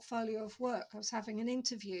whole portfolio of work. I was having an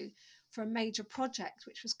interview for a major project,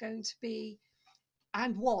 which was going to be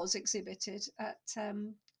and was exhibited at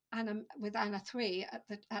with Anna 3 at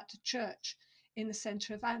the church in the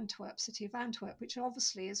centre of Antwerp, city of Antwerp, which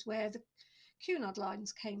obviously is where the Cunard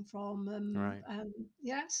lines came from. Right.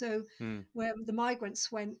 So where the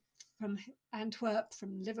migrants went from Antwerp,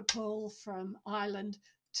 from Liverpool, from Ireland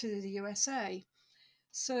to the USA.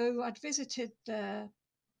 So I'd visited the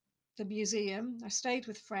museum. I stayed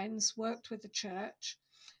with friends, worked with the church,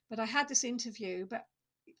 but I had this interview, but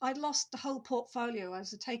I'd lost the whole portfolio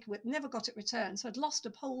as a takeaway, never got it returned. So I'd lost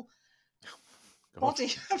a whole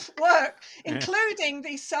body of work, including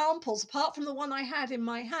these samples, apart from the one I had in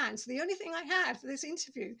my hand. So the only thing I had for this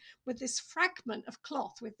interview was this fragment of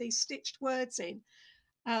cloth with these stitched words in.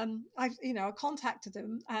 I contacted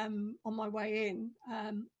them on my way in.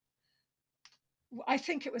 I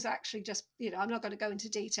think it was actually just, I'm not going to go into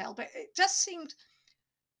detail, but it just seemed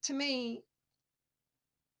to me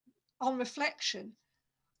on reflection,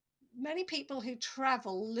 many people who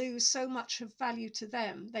travel lose so much of value to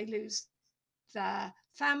them. They lose their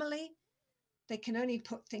family. They can only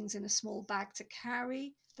put things in a small bag to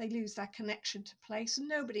carry. They lose their connection to place. And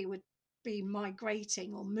nobody would be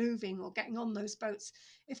migrating or moving or getting on those boats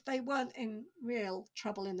if they weren't in real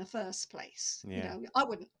trouble in the first place. You Yeah. know, I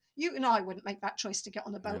wouldn't, you and I wouldn't make that choice to get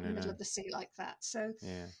on a boat in the middle No. of the sea like that. So,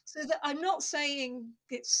 Yeah. so that I'm not saying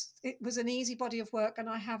it was an easy body of work and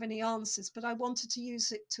I have any answers, but I wanted to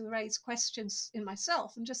use it to raise questions in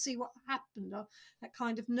myself and just see what happened, or that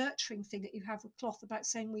kind of nurturing thing that you have with cloth about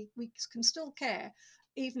saying we can still care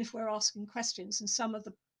even if we're asking questions. And some of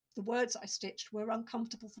the words I stitched were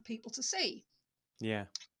uncomfortable for people to see. Yeah.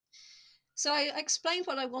 So I explained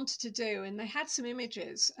what I wanted to do, and they had some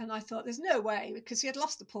images, and I thought, there's no way, because he had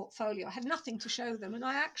lost the portfolio. I had nothing to show them, and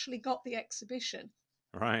I actually got the exhibition.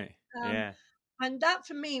 Right. Um, Yeah. and that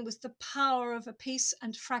for me was the power of a piece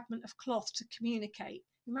and fragment of cloth to communicate.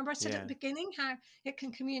 Remember I said at Yeah. the beginning how it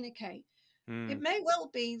can communicate. It Mm. may well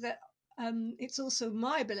be that it's also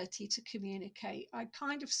my ability to communicate. I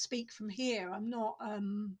kind of speak from here. I'm not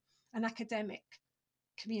an academic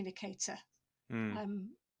communicator.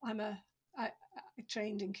 Mm. I'm I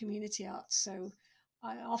trained in community arts, so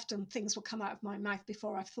often things will come out of my mouth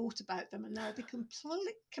before I've thought about them, and they'll be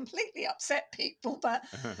completely upset people. But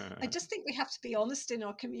I just think we have to be honest in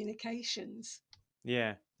our communications.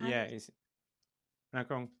 Yeah. Yeah. And It's now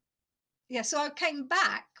go on. yeah, so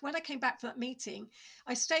when I came back from that meeting,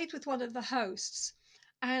 I stayed with one of the hosts,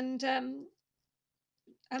 and um,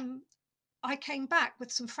 I came back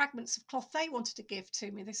with some fragments of cloth they wanted to give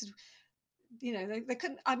to me. They said, you know, they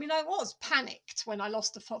couldn't. I mean, I was panicked when I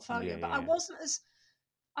lost the portfolio, Yeah. but Yeah.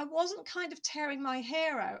 I wasn't kind of tearing my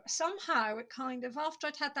hair out. Somehow it kind of, after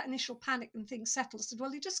I'd had that initial panic and things settled, I said,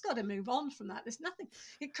 well, you just got to move on from that. There's nothing,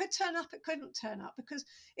 it could turn up, it couldn't turn up, because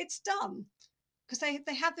it's done. Because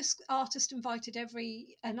they have this an artist invited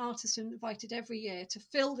every year to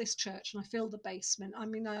fill this church, and I fill the basement. I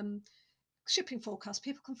mean, shipping forecast,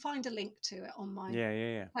 people can find a link to it on my Yeah. Yeah.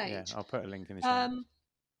 Yeah. Yeah. page. I'll put a link in the show notes.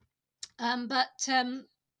 Um, but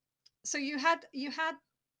so you had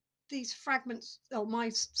these fragments, or my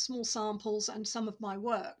small samples, and some of my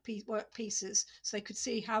work pieces, so they could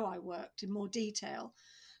see how I worked in more detail.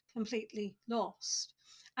 Completely lost.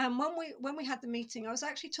 And when we had the meeting, I was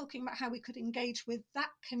actually talking about how we could engage with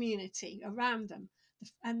that community around them.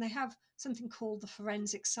 And they have something called the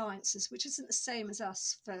forensic sciences, which isn't the same as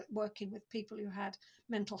us for working with people who had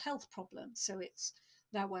mental health problems. So it's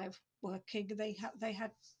their way of working.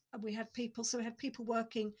 We had people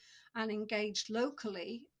working and engaged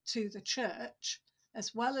locally to the church,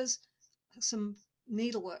 as well as some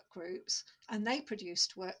needlework groups, and they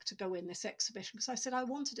produced work to go in this exhibition, because I said I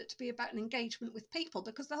wanted it to be about an engagement with people,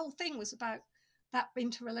 because the whole thing was about that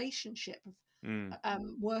interrelationship of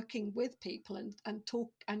working with people and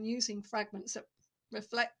talk and using fragments that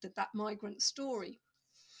reflected that migrant story.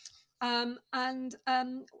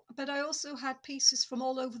 But I also had pieces from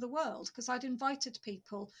all over the world, because I'd invited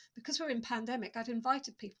people, because we're in pandemic, I'd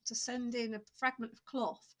invited people to send in a fragment of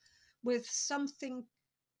cloth with something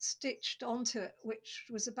stitched onto it, which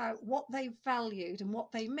was about what they valued and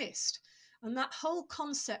what they missed. And that whole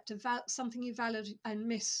concept of something you valued and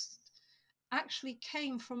missed actually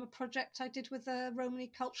came from a project I did with the Romany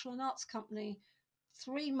Cultural and Arts Company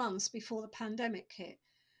 3 months before the pandemic hit,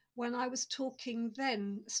 when I was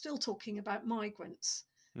still talking about migrants.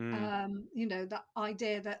 You know, that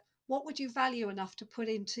idea that what would you value enough to put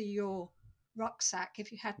into your rucksack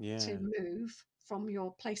if you had Yeah. to move from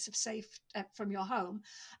your place of from your home,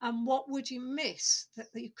 and what would you miss that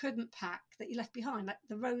you couldn't pack, that you left behind, like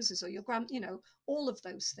the roses or your all of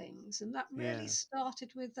those things. And that really Yeah.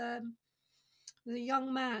 started with the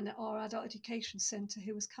young man at our adult education centre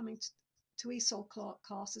who was coming to ESOL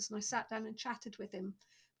classes, and I sat down and chatted with him,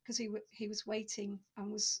 because he was waiting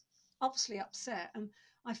and was obviously upset. And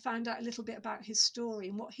I found out a little bit about his story,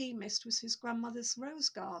 and what he missed was his grandmother's rose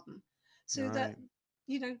garden. So that, Right.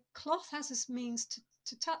 you know, cloth has this means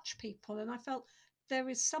to touch people, and I felt there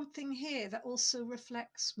is something here that also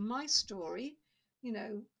reflects my story. You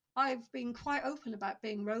know, I've been quite open about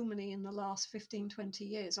being Romany in the last 15, 20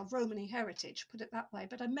 years, of Romany heritage, put it that way,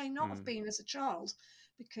 but I may not have been as a child,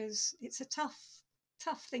 because it's a tough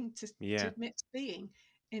thing to Yeah. admit to being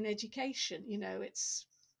in education. You know, it's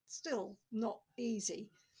still not easy.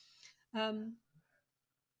 Um,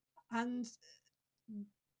 and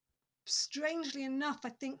strangely enough, I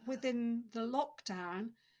think within the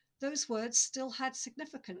lockdown, those words still had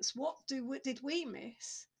significance. Did we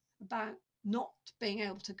miss about not being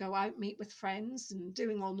able to go out, meet with friends, and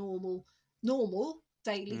doing our normal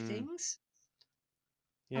daily Mm. things?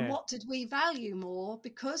 And Yeah. what did we value more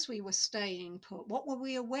because we were staying put? What were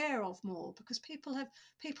we aware of more? Because people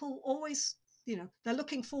always, they're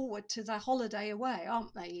looking forward to their holiday away,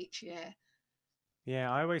 aren't they, each year?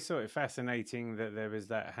 Yeah, I always thought it fascinating that there was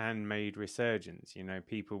that handmade resurgence. You know,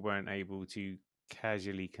 people weren't able to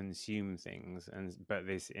casually consume things, but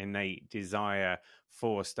this innate desire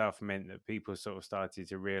for stuff meant that people sort of started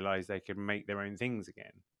to realize they could make their own things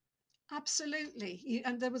again. Absolutely.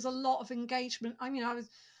 And there was a lot of engagement. I mean,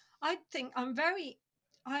 I think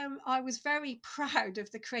I was very proud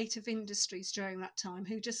of the creative industries during that time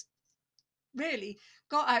who just really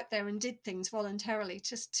got out there and did things voluntarily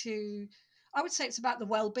just to, I would say it's about the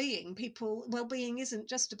well-being. Well-being isn't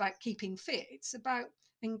just about keeping fit. It's about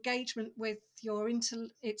engagement with for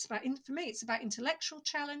me, it's about intellectual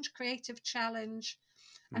challenge, creative challenge,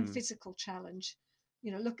 and Mm, physical challenge.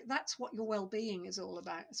 Look, that's what your well-being is all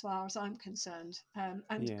about as far as I'm concerned.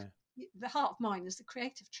 And yeah. the heart of mine is the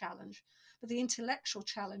creative challenge, but the intellectual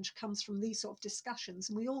challenge comes from these sort of discussions,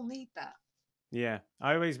 and we all need that. Yeah,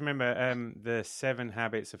 I always remember the 7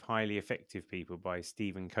 Habits of Highly Effective People by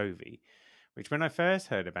Stephen Covey, which when I first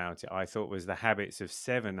heard about it, I thought was the habits of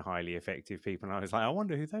 7 highly effective people, and I was like, I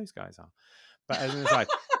wonder who those guys are. But as an aside,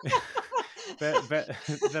 but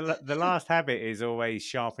the last habit is always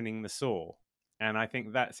sharpening the saw, and I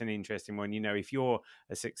think that's an interesting one. You know, if you're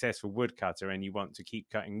a successful woodcutter and you want to keep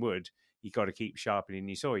cutting wood, you got to keep sharpening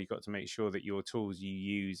your saw. You've got to make sure that your tools you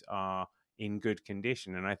use are in good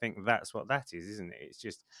condition, and I think that's what that is, isn't it? It's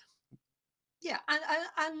just Yeah,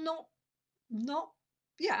 and not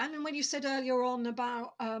yeah. And when you said earlier on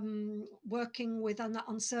about working with that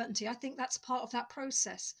uncertainty, I think that's part of that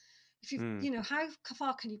process. If mm, how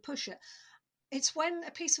far can you push it? It's when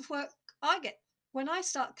a piece of work I get when I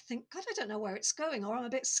start to think, God, I don't know where it's going, or I'm a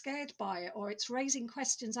bit scared by it, or it's raising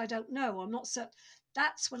questions I don't know. I'm not certain.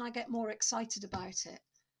 That's when I get more excited about it,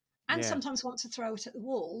 and yeah, sometimes want to throw it at the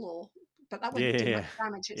wall, but that yeah, wouldn't do yeah, much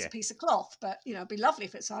damage. It's yeah. a piece of cloth, but it'd be lovely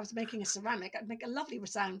if I was making a ceramic. I'd make a lovely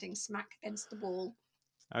resounding smack against the wall.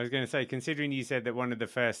 I was going to say, considering you said that one of the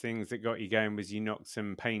first things that got you going was you knocked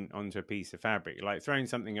some paint onto a piece of fabric, like throwing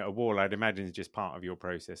something at a wall, I'd imagine is just part of your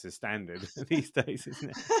process as standard these days,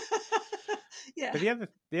 isn't it? Yeah, But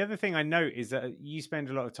the other thing I note is that you spend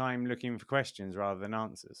a lot of time looking for questions rather than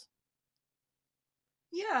answers.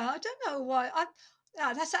 yeah. I don't know why.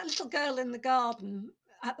 That's that little girl in the garden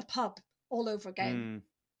at the pub all over again.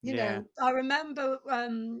 Mm, yeah. I remember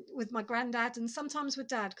with my granddad and sometimes with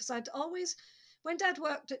dad, because I'd always, when dad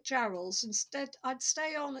worked at Jarrell's, instead I'd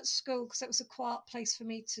stay on at school because it was a quiet place for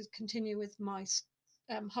me to continue with my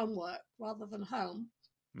homework rather than home.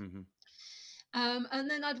 Mm-hmm. And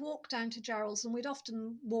then I'd walk down to Jarrell's and we'd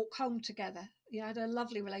often walk home together. I had a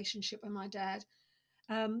lovely relationship with my dad.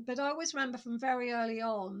 But I always remember from very early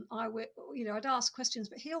on, I'd ask questions,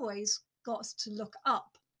 but he always got us to look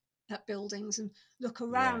up at buildings and look Yeah.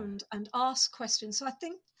 around and ask questions. So I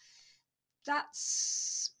think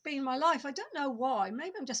that's been my life. I don't know why.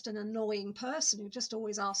 Maybe I'm just an annoying person who just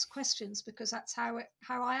always asks questions because that's how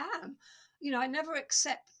I am. I never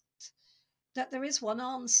accept that there is one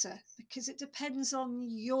answer because it depends on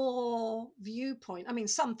your viewpoint. I mean,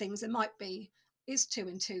 some things there might be is 2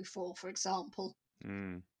 and 2 4, for example.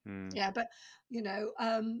 Mm, mm, Yeah, but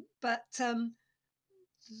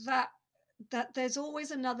that there's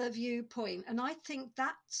always another viewpoint, and I think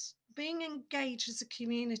that's being engaged as a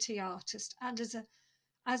community artist and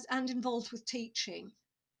as involved with teaching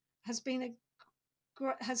has been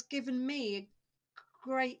has given me a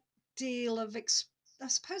great deal of I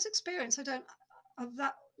suppose experience. I don't of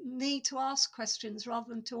that need to ask questions rather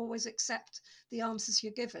than to always accept the answers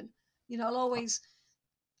you're given.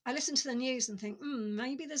 I listen to the news and think,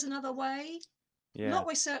 maybe there's another way. I'm not yeah.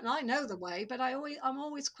 always certain I know the way, but I'm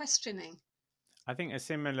always questioning. I think a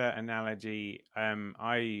similar analogy.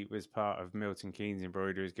 I was part of Milton Keynes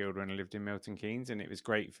Embroiderers Guild when I lived in Milton Keynes, and it was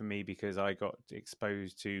great for me because I got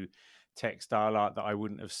exposed to textile art that I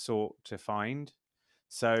wouldn't have sought to find.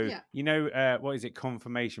 So, Yeah, what is it,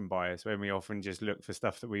 confirmation bias, when we often just look for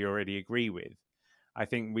stuff that we already agree with. I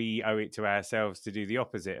think we owe it to ourselves to do the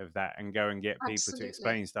opposite of that and go and get people to absolutely.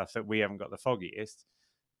 explain stuff that we haven't got the foggiest,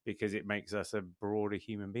 because it makes us a broader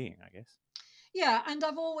human being, I guess. Yeah, and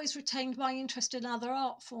I've always retained my interest in other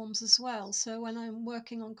art forms as well. So when I'm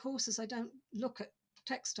working on courses, I don't look at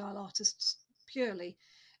textile artists purely.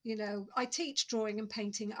 I teach drawing and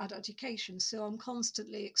painting at education, so I'm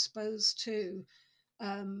constantly exposed to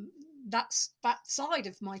um, that's that side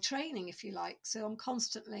of my training, if you like. So I'm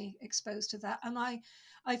constantly exposed to that, and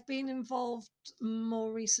I've been involved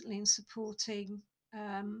more recently in supporting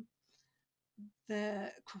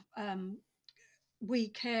the We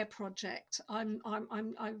Care project.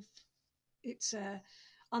 I've it's a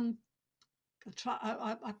I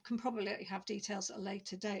can probably have details at a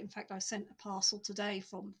later date. In fact, I sent a parcel today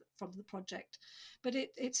from the project, but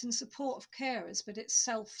it's in support of carers, but it's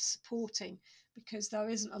self-supporting because there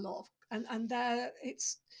isn't a lot of and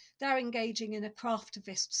they're engaging in a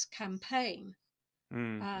craftivists campaign,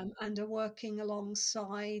 and are working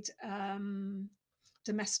alongside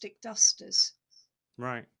domestic dusters.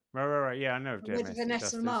 Right. Yeah, I know With domestic Vanessa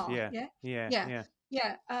dusters. Ma, Yeah, yeah, yeah, yeah,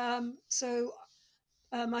 yeah, yeah. So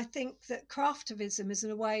I think that craftivism is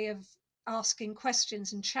a way of asking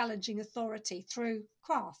questions and challenging authority through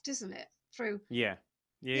craft, isn't it? Through, yeah,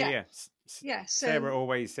 yeah, yeah, yeah. yeah. So, Sarah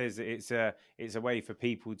always says that it's a way for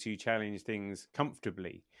people to challenge things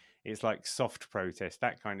comfortably. It's like soft protest,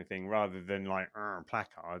 that kind of thing, rather than like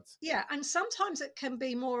placards. yeah, and sometimes it can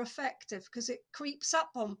be more effective because it creeps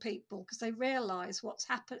up on people because they realise what's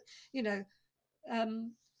happened. You know,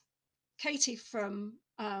 um, Katie from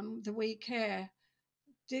the We Care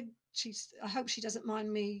did. I hope she doesn't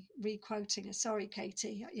mind me re-quoting her. Sorry,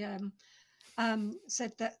 Katie.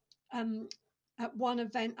 Said that at one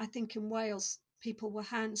event, I think in Wales, people were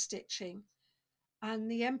hand stitching, and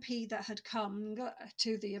the MP that had come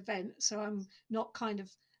to the event. So I'm not kind of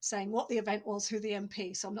saying what the event was, who the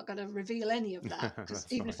MP. So I'm not going to reveal any of that because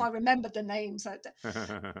That's even if fine. I remembered the names,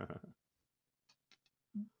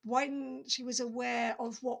 when she was aware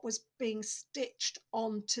of what was being stitched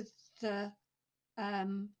onto the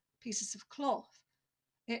pieces of cloth,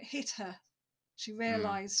 it hit her. She Mm,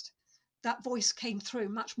 realised that voice came through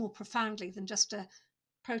much more profoundly than just a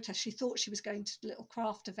protest. She thought she was going to a little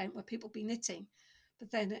craft event where people be knitting,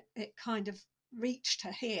 but then it kind of reached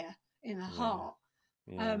her here in her yeah, heart.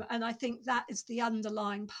 yeah, And I think that is the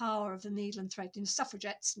underlying power of the needle and thread. And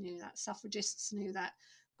suffragettes knew that, suffragists knew that,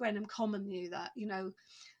 Grenham Common knew that,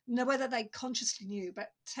 whether they consciously knew,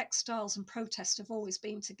 but textiles and protest have always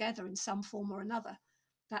been together in some form or another.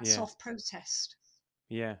 That yeah. soft protest.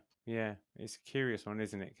 Yeah, yeah. It's a curious one,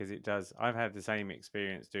 isn't it? Because it does. I've had the same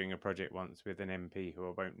experience doing a project once with an MP who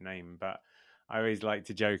I won't name, but I always like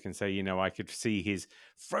to joke and say, I could see his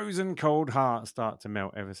frozen cold heart start to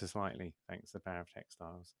melt ever so slightly, thanks to the power of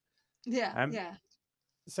textiles. Yeah, Um, yeah,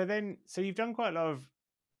 so you've done quite a lot of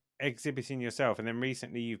exhibiting yourself, and then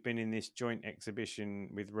recently you've been in this joint exhibition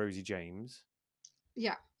with Rosie James.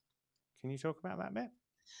 yeah. Can you talk about that bit?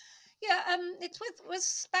 Yeah, it's with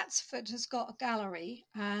Spatsford has got a gallery,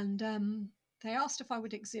 and they asked if I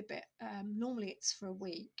would exhibit. Normally it's for a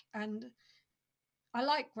week, and I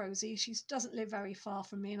like Rosie. She doesn't live very far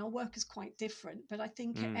from me, and our work is quite different. But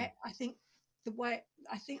Mm, I think the way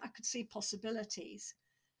I think I could see possibilities.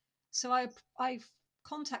 So I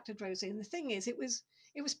contacted Rosie, and the thing is, it was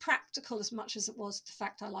practical as much as it was the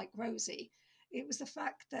fact I like Rosie. It was the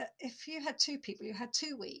fact that if you had two people, you had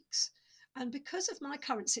 2 weeks, and because of my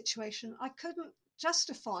current situation, I couldn't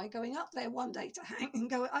justify going up there one day to hang and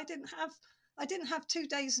go. I didn't have 2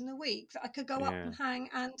 days in a week that I could go up yeah. and hang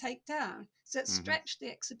and take down. So it Mm-hmm. stretched the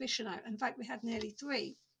exhibition out. In fact, we had nearly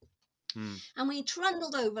 3. Mm, And we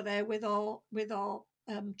trundled over there with our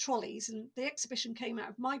trolleys, and the exhibition came out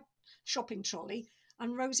of my shopping trolley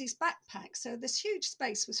and Rosie's backpack. So this huge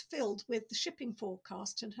space was filled with the shipping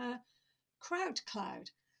forecast and her crowd cloud.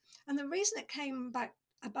 And the reason it came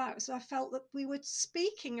about is I felt that we were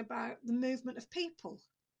speaking about the movement of people,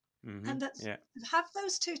 mm-hmm. and that Yeah. have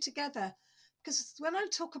those two together. Because when I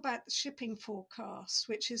talk about the shipping forecast,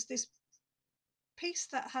 which is this piece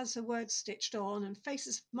that has a word stitched on and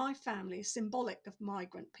faces of my family, symbolic of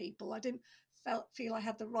migrant people. I didn't feel I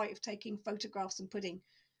had the right of taking photographs and putting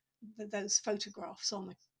those photographs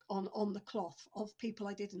on the cloth of people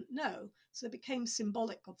I didn't know. So it became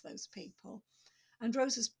symbolic of those people. And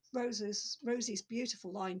Rosie's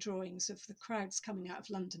beautiful line drawings of the crowds coming out of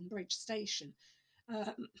London Bridge Station.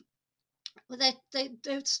 They're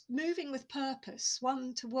moving with purpose,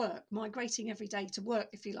 one to work, migrating every day to work,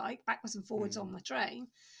 if you like, backwards and forwards Mm, on the train,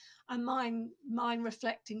 and mine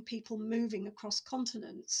reflecting people moving across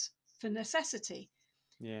continents for necessity.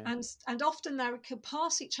 yeah. And often they could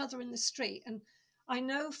pass each other in the street. And I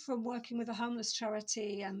know from working with a homeless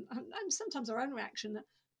charity and sometimes our own reaction that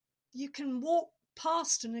you can walk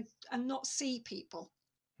past and not see people.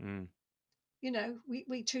 Mm,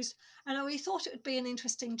 We choose, and we thought it would be an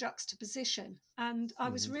interesting juxtaposition. And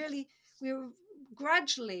mm-hmm. we were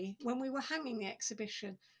gradually, when we were hanging the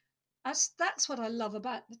exhibition, as that's what I love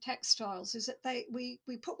about the textiles, is that we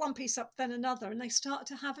put one piece up, then another, and they started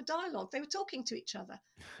to have a dialogue. They were talking to each other.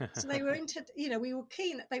 So they were we were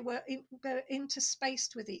keen that they were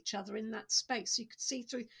interspaced with each other in that space. So you could see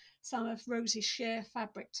through some of Rosie's sheer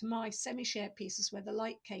fabric to my semi-sheer pieces where the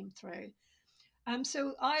light came through.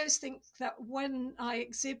 So I always think that when I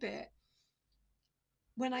exhibit,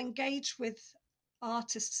 when I engage with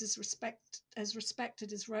artists as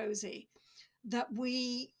respected as Rosie, that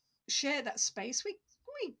we share that space. We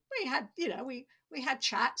had, we had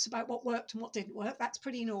chats about what worked and what didn't work. That's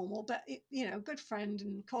pretty normal, but good friend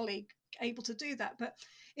and colleague able to do that. But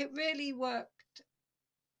it really worked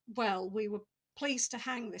well. We were pleased to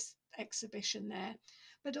hang this exhibition there,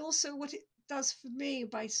 but also what it does for me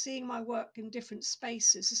by seeing my work in different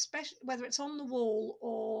spaces, especially whether it's on the wall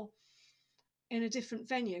or in a different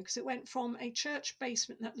venue, because it went from a church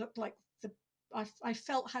basement that looked like I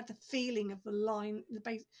felt had the feeling of the line,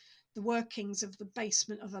 the workings of the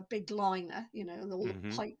basement of a big liner, and all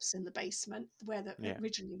the pipes in the basement where it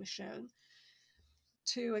originally was shown,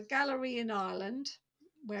 to a gallery in Ireland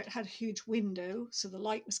where it had a huge window, so the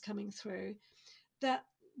light was coming through. That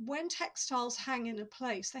when textiles hang in a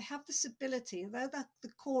place, they have this ability, though the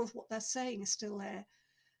core of what they're saying is still there,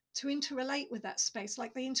 to interrelate with that space,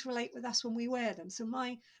 like they interrelate with us when we wear them. So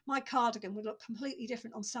my cardigan would look completely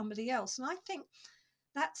different on somebody else, and I think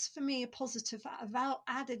that's for me a positive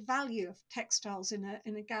added value of textiles in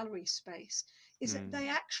a gallery space, is that they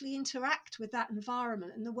actually interact with that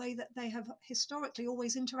environment in the way that they have historically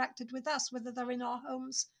always interacted with us, whether they're in our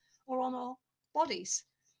homes or on our bodies.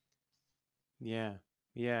 Yeah.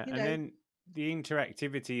 And then the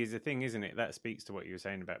interactivity is a thing, isn't it? That speaks to what you were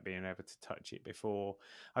saying about being able to touch it before.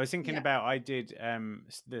 I was thinking about, I did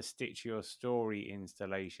the Stitch Your Story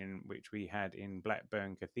installation, which we had in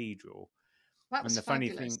Blackburn Cathedral. That was funny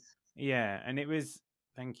fabulous. thing, and it was,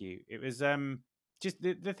 thank you. It was just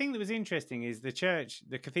the thing that was interesting is the church,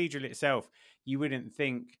 the cathedral itself, you wouldn't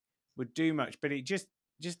think would do much, but it just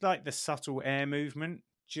like the subtle air movement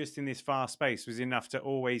just in this fast space was enough to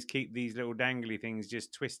always keep these little dangly things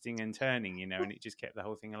just twisting and turning, and it just kept the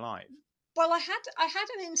whole thing alive. Well, I had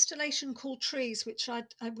an installation called Trees, which I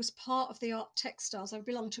was part of the Art Textiles. I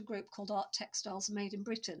belong to a group called Art Textiles Made in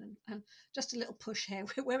Britain, and just a little push here.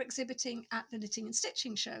 We're exhibiting at the Knitting and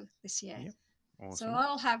Stitching Show this year. Yep. Awesome. So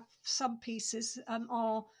I'll have some pieces.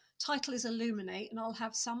 Our title is Illuminate, and I'll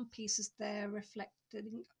have some pieces there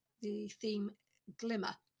reflecting the theme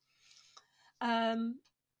Glimmer.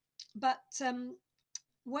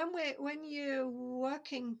 When you're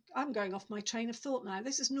working, I'm going off my train of thought now.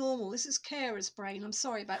 This is normal. This is carer's brain. I'm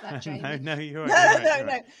sorry about that, Jamie. No, you're right.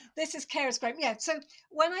 No. This is carer's brain. Yeah. So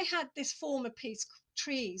when I had this former piece,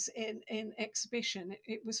 Trees, in exhibition,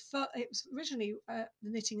 it was originally the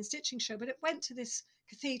Knitting and Stitching Show, but it went to this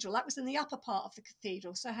cathedral. That was in the upper part of the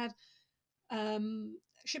cathedral. So I had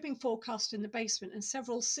shipping forecast in the basement and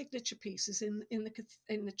several signature pieces in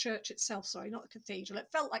the church itself. Sorry, not the cathedral.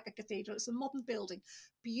 It felt like a cathedral. It's a modern building,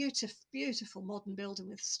 beautiful modern building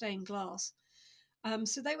with stained glass.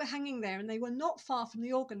 So they were hanging there, and they were not far from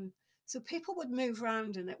the organ. So people would move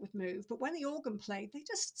around and it would move. But when the organ played, they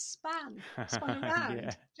just spun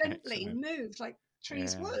around gently and moved like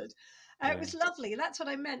trees would. It was lovely. That's what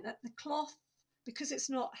I meant, that the cloth, because it's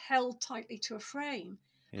not held tightly to a frame,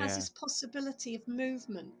 has this possibility of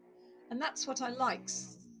movement. And that's what I like,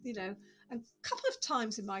 And a couple of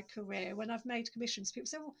times in my career when I've made commissions, people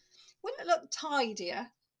say, well, wouldn't it look tidier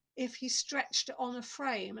if you stretched it on a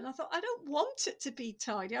frame? And I thought, I don't want it to be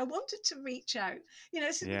tidy. I want it to reach out.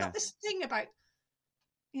 We've got this thing about,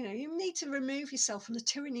 you need to remove yourself from the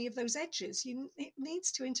tyranny of those edges. It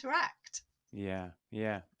needs to interact. Yeah.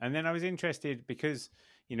 And then I was interested because,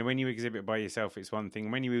 when you exhibit by yourself, it's one thing.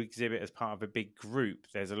 When you exhibit as part of a big group,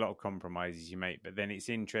 there's a lot of compromises you make. But then it's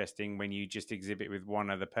interesting when you just exhibit with one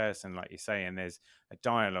other person, like you say, and there's a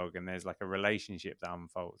dialogue and there's like a relationship that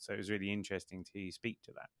unfolds. So it was really interesting to hear you speak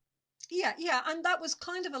to that. Yeah, and that was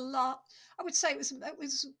kind of a lot. I would say it was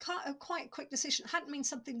quite a quick decision. It hadn't been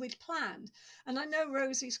something we'd planned. And I know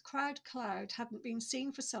Rosie's crowd cloud hadn't been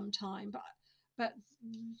seen for some time, but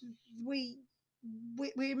we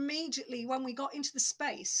immediately, when we got into the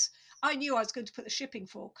space, I knew I was going to put the shipping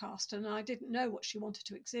forecast, and I didn't know what she wanted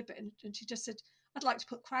to exhibit, and she just said, I'd like to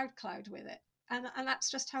put crowd cloud with it, and that's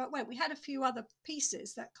just how it went. We had a few other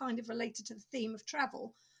pieces that kind of related to the theme of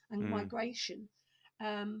travel and migration,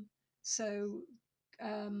 so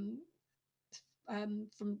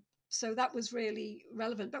that was really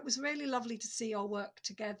relevant, but it was really lovely to see our work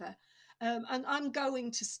together. And I'm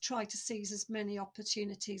going to try to seize as many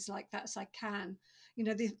opportunities like that as I can.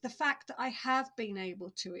 The fact that I have been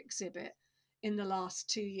able to exhibit in the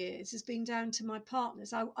last 2 years has been down to my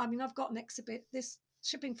partners. I mean, I've got an exhibit. This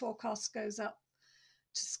shipping forecast goes up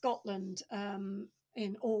to Scotland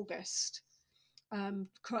in August on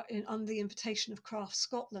the invitation of Craft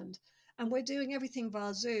Scotland. And we're doing everything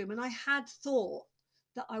via Zoom. And I had thought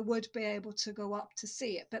that I would be able to go up to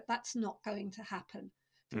see it, but that's not going to happen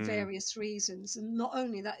for Mm. various reasons. And not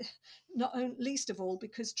only that, least of all,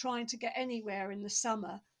 because trying to get anywhere in the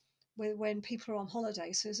summer when people are on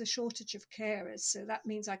holiday, so there's a shortage of carers. So that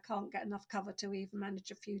means I can't get enough cover to even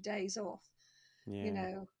manage a few days off,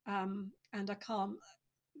 Yeah. and I can't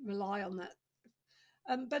rely on that.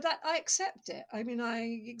 But that, I accept it. I mean, I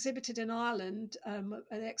exhibited in Ireland. An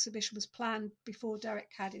exhibition was planned before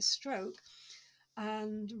Derek had his stroke,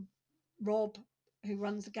 and Rob, who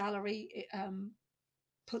runs the gallery,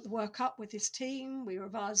 put the work up with his team. We were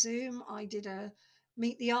via Zoom. I did a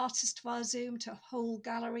meet the artist via Zoom to a whole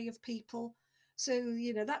gallery of people. So,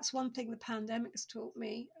 that's one thing the pandemic has taught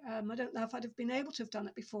me. I don't know if I'd have been able to have done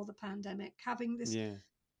it before the pandemic, having this Yeah.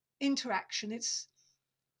 interaction. It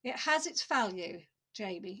has its value,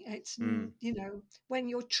 Jamie. It's, Mm. when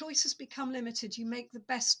your choices become limited, you make the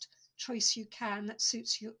best choice you can that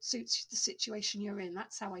suits the situation you're in.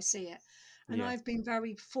 That's how I see it. And Yeah. I've been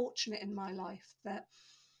very fortunate in my life that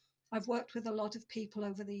I've worked with a lot of people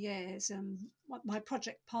over the years, and my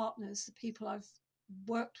project partners, the people I've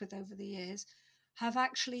worked with over the years, have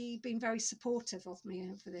actually been very supportive of me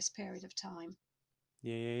over this period of time.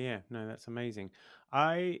 Yeah. No, that's amazing.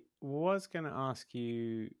 I was going to ask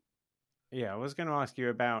you,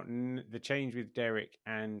 about the change with Derek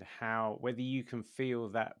and how whether you can feel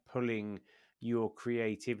that pulling your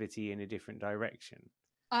creativity in a different direction.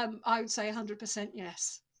 I would say 100%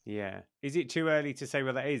 yes. Yeah. Is it too early to say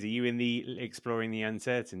what that is? Are you in the exploring the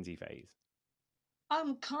uncertainty phase?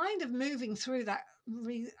 I'm kind of moving through that.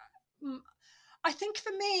 I think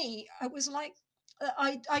for me, it was like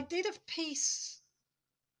I did a piece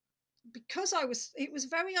because it was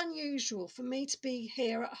very unusual for me to be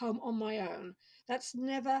here at home on my own. That's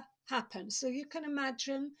never happened. So you can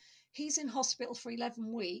imagine he's in hospital for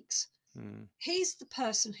 11 weeks. Mm. He's the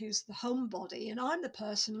person who's the homebody, and I'm the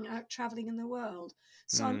person out traveling in the world.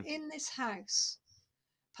 So I'm Mm. in this house.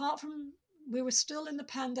 Apart from we were still in the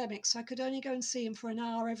pandemic, so I could only go and see him for an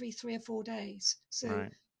hour every 3 or 4 days. So,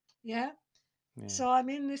 Right. yeah. Yeah. So I'm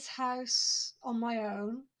in this house on my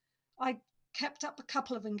own. I kept up a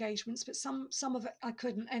couple of engagements, but some of it I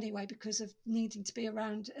couldn't anyway because of needing to be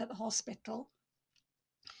around at the hospital.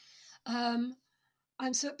 And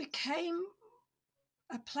so it became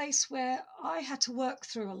a place where I had to work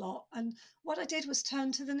through a lot. And what I did was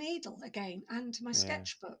turn to the needle again and to my Yeah.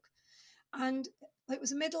 sketchbook. And it was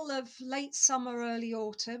the middle of late summer, early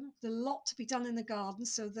autumn. There's a lot to be done in the garden.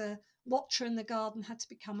 So the watcher in the garden had to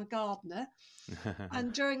become a gardener.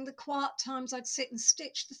 And during the quiet times, I'd sit and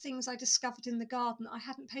stitch the things I discovered in the garden I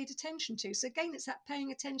hadn't paid attention to. So again, it's that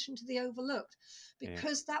paying attention to the overlooked, Yeah.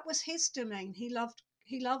 because that was his domain. He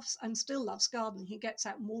loves and still loves gardening. He gets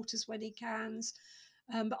out and waters when he can,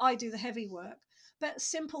 but I do the heavy work. But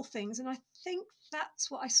simple things, and I think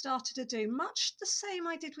that's what I started to do. Much the same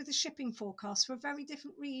I did with the shipping forecast for a very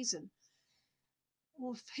different reason.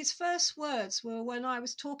 Well, his first words were when I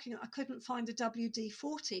was talking, I couldn't find a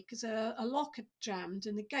WD-40 because a lock had jammed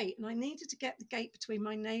in the gate, and I needed to get the gate between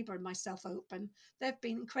my neighbour and myself open. They've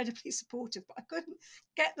been incredibly supportive, but I couldn't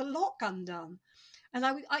get the lock undone.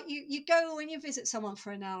 And you go when you visit someone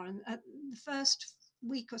for an hour, and the first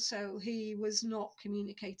week or so, he was not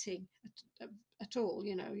communicating at all.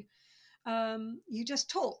 You just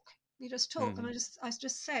talk, and Mm-hmm. I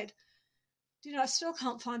just said, I still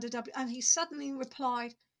can't find a W. And he suddenly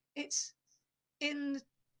replied, it's in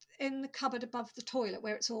in the cupboard above the toilet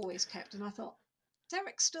where it's always kept. And I thought,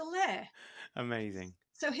 Derek's still there. Amazing.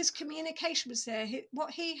 So his communication was there.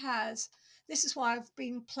 What he has, this is why I've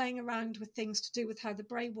been playing around with things to do with how the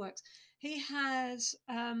brain works. He has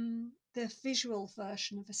the visual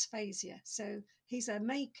version of aphasia. So he's a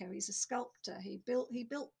maker, he's a sculptor. He built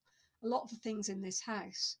a lot of the things in this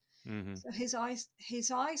house. Mm-hmm.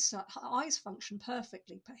 So eyes function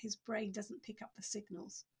perfectly, but his brain doesn't pick up the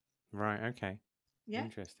signals. Right. Okay. Yeah,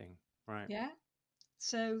 Interesting. Right. yeah.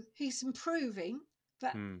 So he's improving,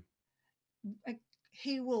 but Mm. uh,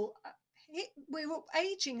 he will. We're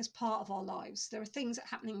aging as part of our lives. There are things that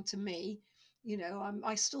are happening to me.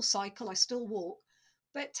 I still cycle, I still walk,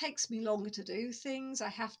 but it takes me longer to do things. I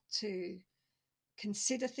have to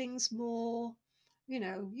consider things more.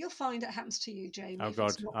 You'll find it happens to you, Jamie. Oh If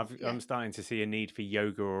it's God, not, yeah. I'm starting to see a need for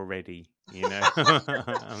yoga already.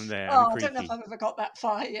 I'm there. I'm Oh, I don't know if creaky. I've ever got that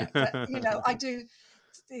far yet, but I do.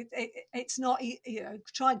 It's not,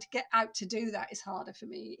 trying to get out to do that is harder for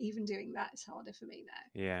me. Even doing that is harder for me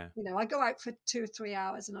now. Yeah. I go out for 2 or 3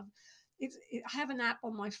 hours, and I have an app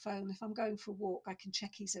on my phone. If I'm going for a walk, I can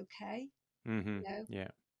check he's okay. Mm-hmm. You know, Yeah.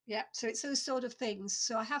 yeah. So it's those sort of things.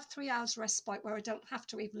 So I have 3 hours respite where I don't have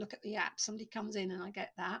to even look at the app. Somebody comes in and I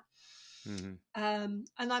get that. Mm-hmm. And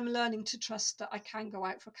I'm learning to trust that I can go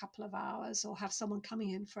out for a couple of hours or have someone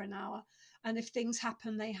coming in for an hour. And if things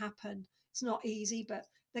happen, they happen. It's not easy, but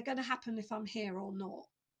they're going to happen if I'm here or not.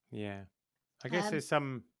 Yeah. I guess Um, there's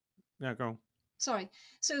some. No, go on. sorry.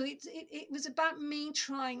 So it was about me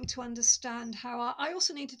trying to understand how I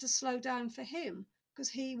also needed to slow down for him because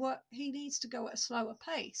he needs to go at a slower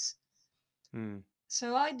pace. Mm.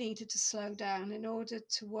 So I needed to slow down in order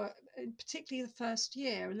to work, particularly the first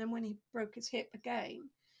year. And then when he broke his hip again,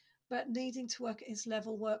 but needing to work at his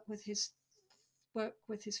level, work with his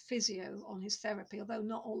physio on his therapy, although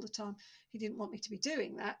not all the time. He didn't want me to be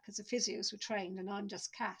doing that because the physios were trained and I'm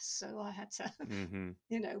just Cass, so I had to, Mm-hmm.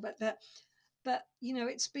 but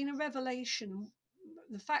it's been a revelation.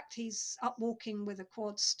 The fact he's up walking with a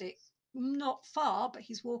quad stick, not far, but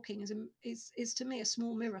he's walking is to me a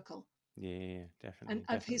small miracle, Yeah, and definitely,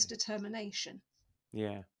 of his definitely. determination.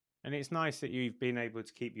 Yeah. And it's nice that you've been able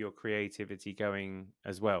to keep your creativity going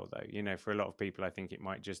as well, though. For a lot of people, I think it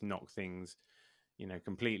might just knock things,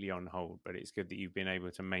 completely on hold. But it's good that you've been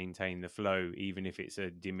able to maintain the flow, even if it's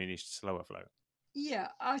a diminished, slower flow. Yeah,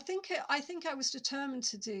 I think I was determined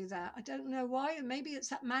to do that. I don't know why. Maybe it's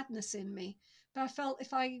that madness in me. But I felt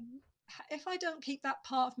if I don't keep that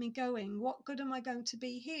part of me going, what good am I going to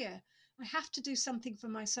be here? I have to do something for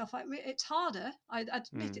myself. It's harder. I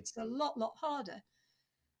admit Mm. it's a lot harder.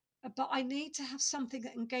 But I need to have something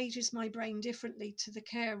that engages my brain differently to the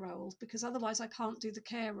care role because otherwise I can't do the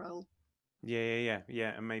care role. Yeah.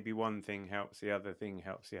 And maybe one thing helps the other thing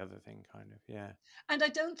helps the other thing, kind of. Yeah. And I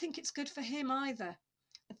don't think it's good for him either.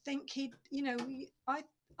 I think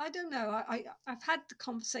I don't know. I've had the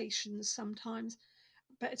conversations sometimes,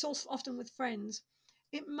 but it's also often with friends.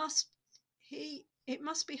 It must it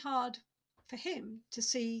must be hard for him to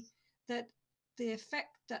see that the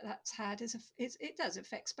effect that's had it does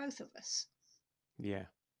affects both of us. Yeah.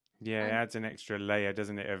 Yeah. It And adds an extra layer,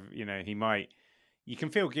 doesn't it? You can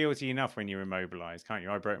feel guilty enough when you're immobilized, can't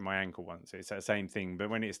you? I broke my ankle once. It's that same thing. But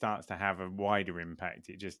when it starts to have a wider impact,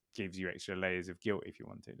 it just gives you extra layers of guilt if you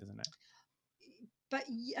want it, doesn't it? but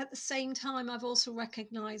at the same time, I've also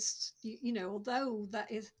recognized, although that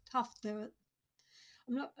is tough, I'm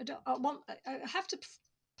not. I don't. I want. I have to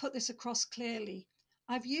put this across clearly.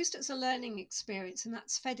 I've used it as a learning experience, and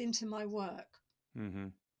that's fed into my work. Mm-hmm.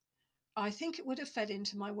 I think it would have fed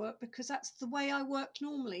into my work because that's the way I work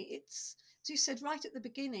normally. It's, as you said right at the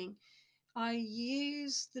beginning, I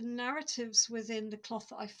use the narratives within the cloth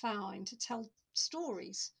that I found to tell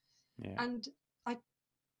stories, Yeah. and I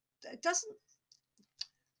it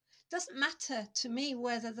doesn't matter to me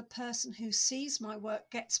whether the person who sees my work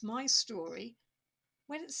gets my story.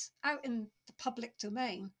 When it's out in the public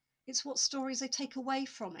domain, it's what stories they take away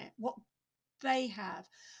from it, what they have.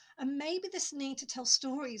 And maybe this need to tell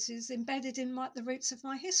stories is embedded in the roots of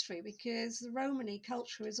my history because the Romany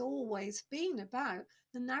culture has always been about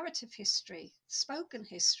the narrative history, spoken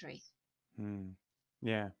history. Mm.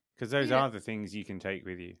 Yeah. Because those You know, are the things you can take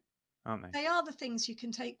with you, aren't they? they are the things you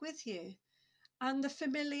can take with you, and the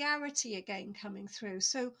familiarity again coming through.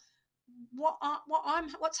 So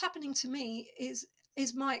what's happening to me is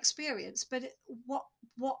my experience, but what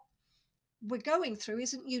we're going through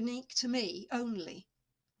isn't unique to me only.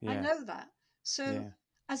 I Yeah. know that. So Yeah.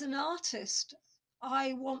 as an artist,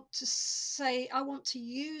 I want to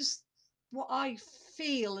use what I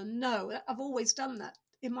feel and know. I've always done that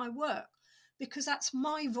in my work because that's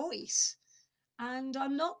my voice. And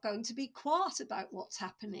I'm not going to be quiet about what's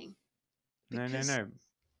happening No, no, because, no.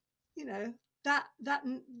 you know, that,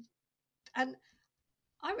 and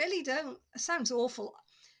I really don't, it sounds awful.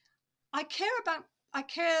 I care about, I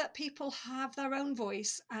care that people have their own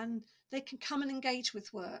voice and they can come and engage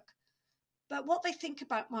with work. But what they think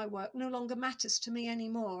about my work no longer matters to me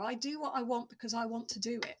anymore. I do what I want because I want to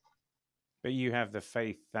do it. But you have the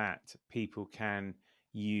faith that people can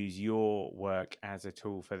use your work as a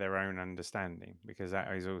tool for their own understanding, because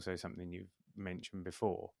that is also something you've mentioned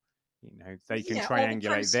before. They can Yeah, or the triangulate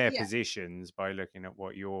process. their Yeah, positions by looking at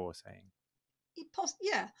what you're saying.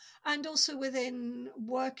 yeah, and also within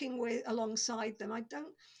working with alongside them.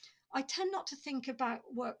 I tend not to think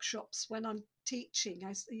about workshops when I'm teaching.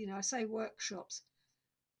 I say workshops.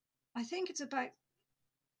 I think it's about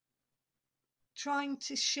trying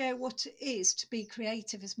to share what it is to be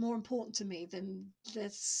creative is more important to me than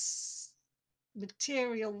this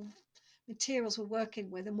materials we're working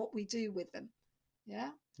with and what we do with them.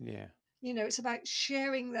 Yeah. Yeah. It's about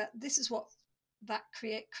sharing that this is what that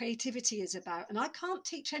creativity is about. And I can't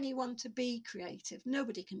teach anyone to be creative.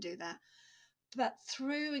 Nobody can do that. But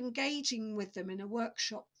through engaging with them in a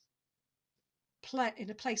workshop, in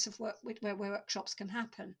a place of work where workshops can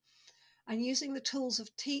happen, and using the tools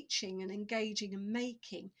of teaching and engaging and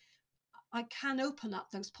making, I can open up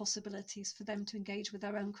those possibilities for them to engage with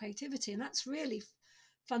their own creativity. And that's really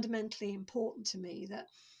fundamentally important to me, that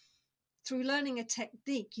through learning a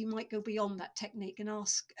technique, you might go beyond that technique and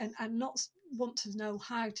ask and not want to know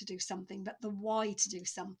how to do something, but the why to do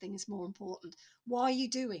something is more important. Why are you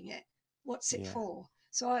doing it? What's it for?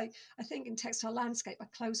 So I think in textile landscape, I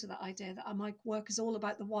close with that idea that my work is all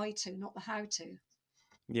about the why to, not the how to.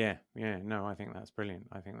 Yeah. No, I think that's brilliant.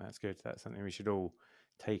 I think that's good. That's something we should all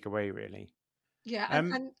take away, really. Yeah,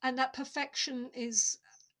 and that perfection is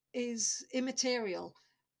immaterial.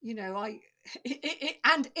 You know,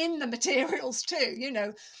 and in the materials too. You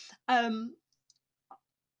know,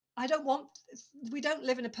 we don't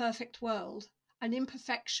live in a perfect world. An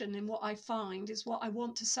imperfection in what I find is what I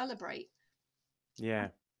want to celebrate. Yeah.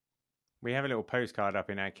 We have a little postcard up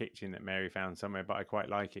in our kitchen that Mary found somewhere, but I quite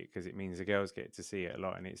like it because it means the girls get to see it a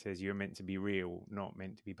lot. And it says, you're meant to be real, not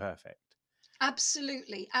meant to be perfect.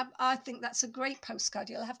 Absolutely. I think that's a great postcard.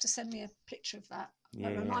 You'll have to send me a picture of that. Yeah,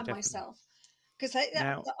 Remind definitely. myself. Because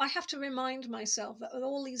I have to remind myself that with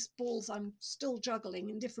all these balls I'm still juggling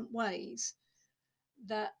in different ways,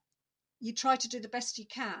 that you try to do the best you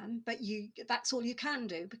can, but that's all you can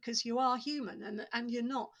do, because you are human and you're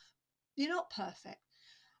not perfect.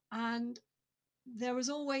 And there is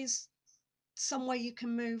always some way you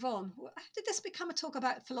can move on. Did this become a talk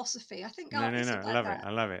about philosophy? I think No. art is I about love that. it. I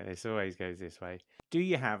love it. This always goes this way. Do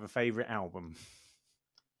you have a favourite album?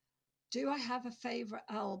 Do I have a favourite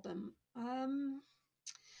album? Don't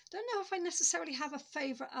know if I necessarily have a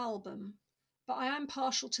favourite album, but I am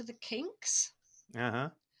partial to the Kinks. Uh-huh.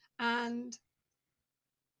 And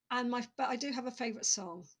but I do have a favourite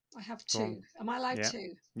song. I have two. Am I allowed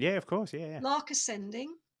two? Yeah, of course. Yeah. Lark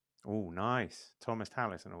Ascending. Oh, nice. Thomas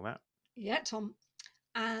Tallis and all that. Yeah, Tom.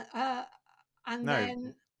 And No.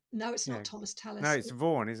 then no, it's not Thomas Tallis. No, it's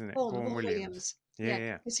Vaughan, isn't it? Vaughan Williams.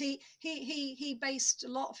 Yeah. Because he based a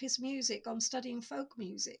lot of his music on studying folk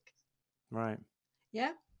music. Right.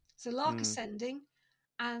 Yeah. So Lark Ascending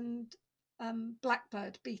and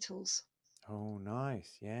Blackbird, Beatles. Oh,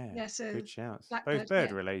 nice. Yeah. Yeah. So good shouts. Blackbird, Both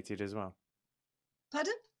bird related as well.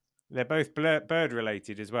 Pardon? They're both bird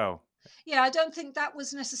related as well. Yeah, I don't think that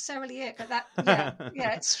was necessarily it, but that,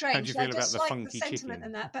 yeah, it's strange. How do you feel about the like funky the sentiment chicken?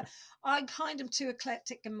 in that, but I kind of too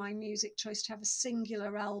eclectic in my music choice to have a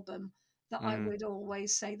singular album that I would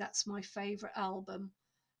always say that's my favourite album.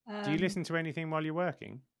 Do you listen to anything while you're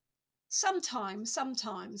working? Sometimes,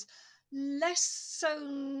 less so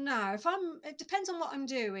now. It depends on what I'm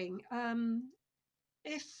doing.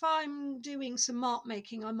 If I'm doing some mark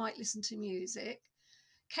making, I might listen to music.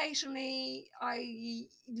 Occasionally, I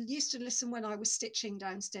used to listen when I was stitching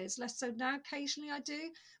downstairs, less so now. Occasionally I do,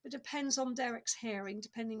 but depends on Derek's hearing,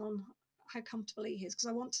 depending on how comfortable he is, because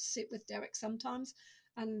I want to sit with Derek sometimes,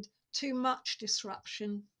 and too much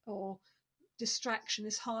disruption or distraction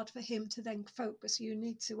is hard for him to then focus. You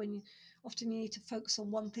need to, often you need to focus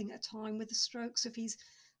on one thing at a time with the strokes. If he's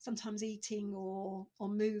sometimes eating or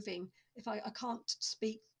moving, if I can't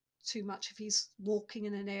speak too much if he's walking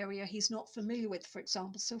in an area he's not familiar with, for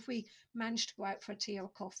example. So if we manage to go out for a tea or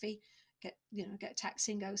coffee, get a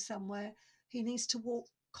taxi and go somewhere, he needs to walk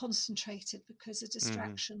concentrated, because a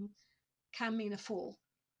distraction can mean a fall.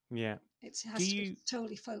 Yeah. It has to be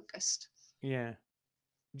totally focused. Yeah.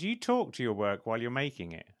 Do you talk to your work while you're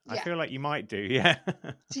making it? Yeah. I feel like you might do, yeah.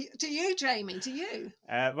 Do you, Jamie? Do you?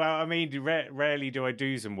 Well, I mean, rarely do I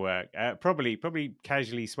do some work. Probably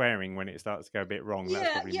casually swearing when it starts to go a bit wrong.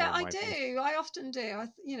 Yeah, I do. I often do.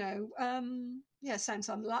 Sounds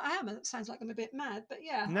like I'm a bit mad, but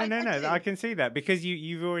yeah. No. I can see that, because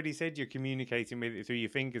you've already said you're communicating with it through your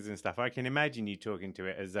fingers and stuff. I can imagine you talking to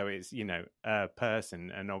it as though it's a person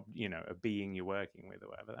and a being you're working with or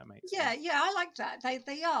whatever. That makes sense. Yeah, I like that.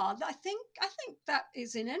 They are. I think that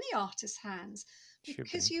is in any artist's hands,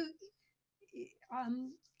 because you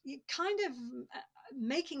kind of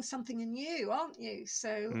making something anew, aren't you?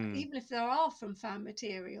 So even if there are from found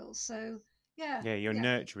materials, so yeah. Yeah, you're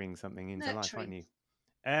nurturing something into life, aren't you?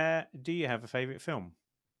 Do you have a favourite film?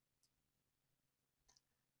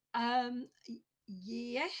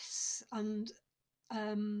 Yes, and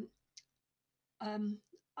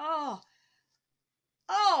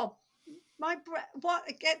my what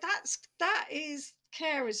again? That is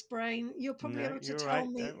Kara's brain. You're probably able to tell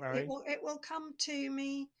me. Don't worry. It will come to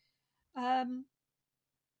me. Do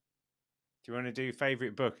you want to do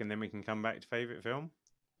favourite book and then we can come back to favourite film?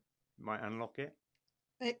 Might unlock it.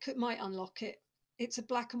 Might unlock it. It's a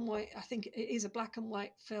black and white. I think it is a black and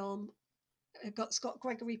white film. It's got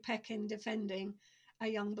Gregory Peck in defending a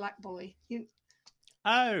young black boy.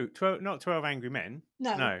 12 Angry Men.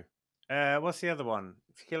 No. What's the other one?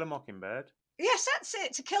 To Kill a Mockingbird. Yes, that's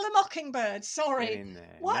it. To Kill a Mockingbird. Get Sorry. in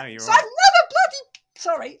there. What? No, you're So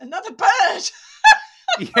right. another bird.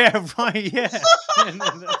 Yeah, right. Yeah,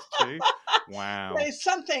 that's true. Wow. There's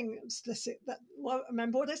something explicit that. Well,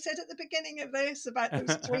 remember what I said at the beginning of this about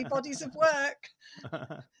those 3 bodies of work,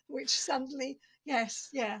 which suddenly, yes,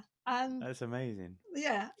 yeah, and That's amazing.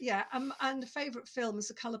 yeah, yeah, and the favourite film is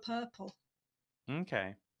The Colour Purple.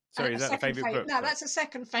 Okay. Sorry, A is that the second favourite book? No, that's a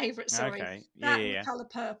second favourite. Sorry, Okay. Yeah, that yeah, and The yeah. Colour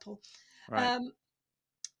Purple. Right.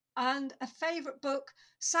 And a favourite book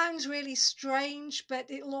sounds really strange,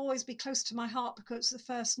 but it'll always be close to my heart because it's the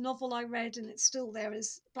first novel I read, and it's still there.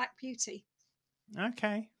 Is Black Beauty.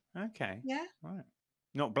 Okay. Okay. Yeah. Right.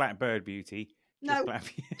 Not Blackbird Beauty. Just No, Black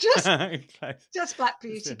Beauty. just Close. just Black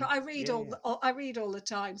Beauty. Still, But I read yeah. I read all the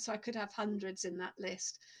time, so I could have hundreds in that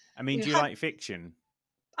list. I mean, You do you had- like fiction?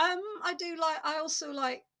 I do like. I also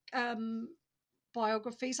like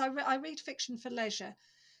biographies. I read fiction for leisure.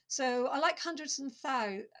 So I like Hundreds and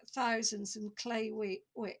Thousands and Clay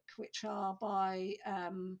Wick, which are by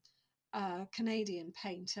a Canadian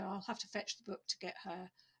painter. I'll have to fetch the book to get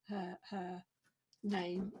her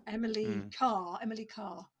name. Emily Carr. Emily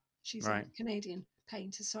Carr. She's Right. a Canadian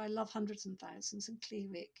painter. So I love Hundreds and Thousands and Clay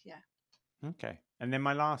Wick. Yeah. Okay. And then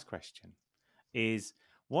my last question is,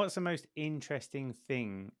 what's the most interesting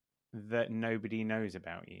thing that nobody knows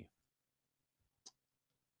about you?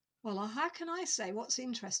 Well, how can I say what's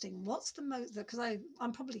interesting? What's the most, because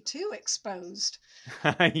I'm probably too exposed.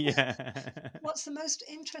 Yeah. What's the most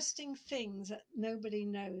interesting things that nobody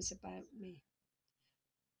knows about me?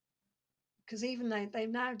 Because even they've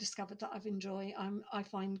now discovered that I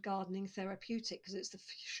find gardening therapeutic because it's the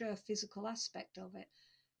sheer physical aspect of it.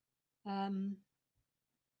 I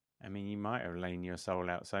mean, you might have lain your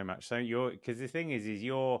soul out so much. So because the thing is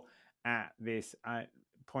you're at this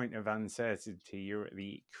point of uncertainty. You're at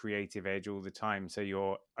the creative edge all the time. So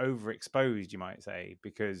you're overexposed, you might say,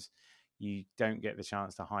 because you don't get the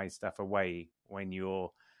chance to hide stuff away when you're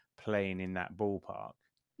playing in that ballpark.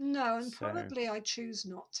 No, and probably I choose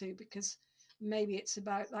not to because maybe it's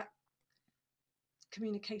about that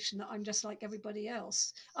communication that I'm just like everybody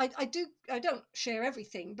else. I don't share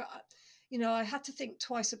everything, but I had to think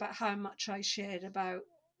twice about how much I shared about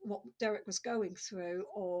what Derek was going through,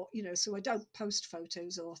 or so I don't post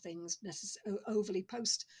photos or things necessarily overly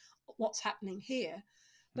post what's happening here,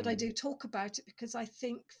 but I do talk about it because I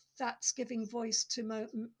think that's giving voice to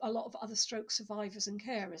a lot of other stroke survivors and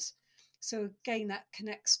carers. So again, that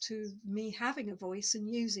connects to me having a voice and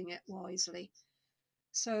using it wisely.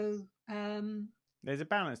 So there's a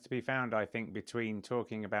balance to be found, I think, between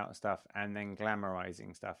talking about stuff and then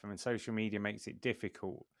glamorizing stuff. I mean, social media makes it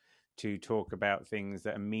difficult to talk about things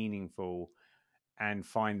that are meaningful and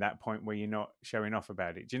find that point where you're not showing off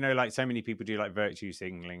about it. Do you know, like so many people do like virtue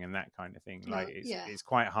signaling and that kind of thing. Like it's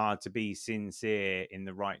quite hard to be sincere in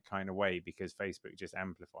the right kind of way because Facebook just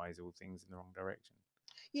amplifies all things in the wrong direction.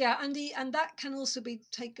 Yeah, and that can also be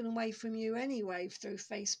taken away from you anyway through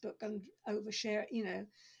Facebook and overshare.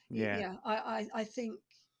 Yeah. I think,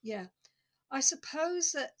 yeah, I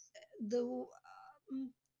suppose that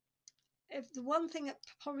if the one thing that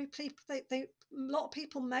probably a lot of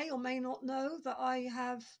people may or may not know that I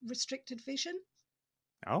have restricted vision.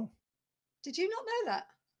 Oh, did you not know that?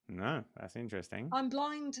 No, that's interesting. I'm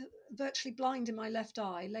blind, virtually blind in my left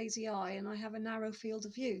eye, lazy eye, and I have a narrow field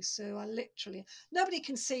of view. So I literally, nobody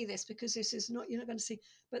can see this because this is not, you're not going to see,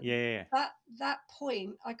 but that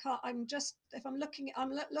point, I can't, if I'm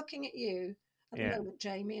looking at you at the moment,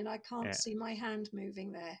 Jamie, and I can't see my hand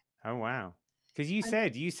moving there. Oh, wow. Because you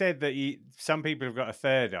said that some people have got a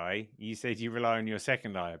third eye. You said you rely on your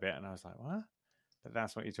second eye a bit. And I was like, what? But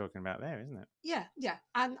that's what you're talking about there, isn't it? Yeah.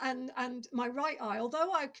 And my right eye,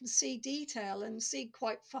 although I can see detail and see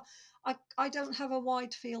quite far, I don't have a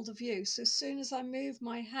wide field of view. So as soon as I move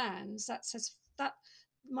my hands,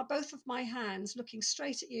 both of my hands looking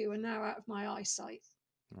straight at you are now out of my eyesight.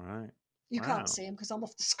 Right. You can't see them because I'm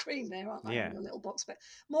off the screen there, aren't I? Yeah. In a little box, but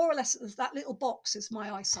more or less that little box is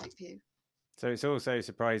my eyesight view. So it's also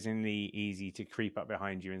surprisingly easy to creep up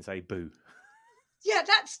behind you and say boo. Yeah,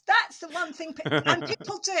 that's the one thing, and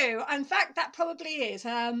people do. In fact, that probably is.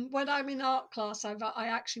 When I'm in art class, I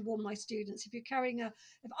actually warn my students: if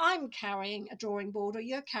I'm carrying a drawing board or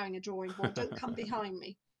you're carrying a drawing board, don't come behind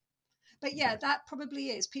me. But yeah, that probably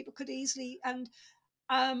is. People could easily, and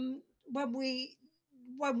when we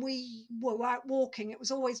were out walking, it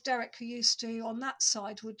was always Derek who used to, on that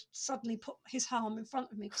side, would suddenly put his arm in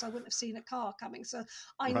front of me because I wouldn't have seen a car coming. So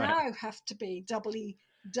I now have to be doubly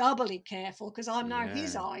careful because I'm now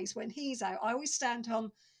his eyes when he's out. I always stand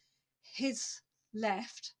on his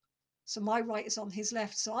left So my right is on his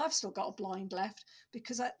left. So I've still got a blind left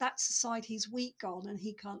because that's the side he's weak on and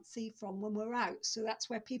he can't see from when we're out. So that's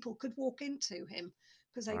where people could walk into him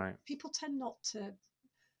because people tend not to,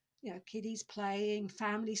 kiddies playing,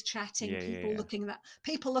 families chatting, people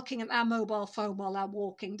looking at our mobile phone while they're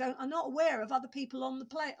walking. Are not aware of other people on the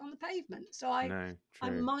pavement. So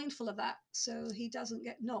I'm mindful of that, so he doesn't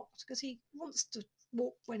get knocked because he wants to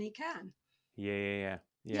walk when he can. Yeah.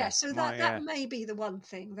 So that may be the one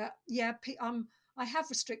thing that I have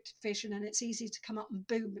restricted vision, and it's easy to come up and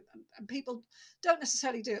boom, and people don't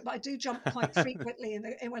necessarily do it, but I do jump quite frequently. And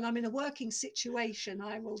when I'm in a working situation,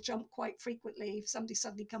 I will jump quite frequently if somebody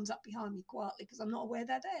suddenly comes up behind me quietly because I'm not aware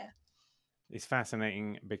they're there. It's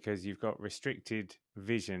fascinating because you've got restricted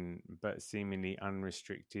vision, but seemingly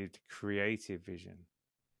unrestricted creative vision.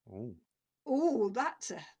 Oh,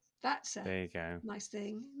 that's a there you go. Nice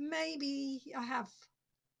thing. Maybe I have.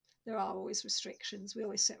 There are always restrictions. We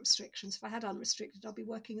always set restrictions. If I had unrestricted, I'd be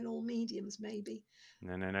working in all mediums, maybe.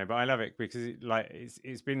 No. But I love it because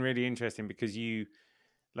it's been really interesting because you,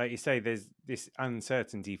 like you say, there's this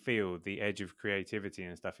uncertainty field, the edge of creativity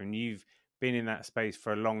and stuff. And you've been in that space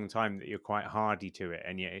for a long time that you're quite hardy to it.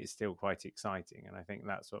 And yet it's still quite exciting. And I think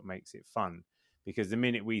that's what makes it fun. Because the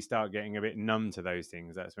minute we start getting a bit numb to those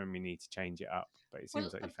things, that's when we need to change it up. But it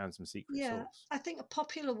seems like you found some secret sauce. I think a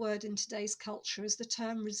popular word in today's culture is the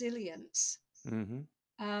term resilience. Mm-hmm.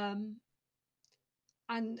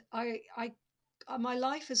 And my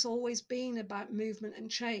life has always been about movement and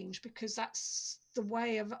change because that's the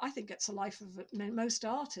way of. I think it's a life of most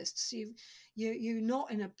artists. You're not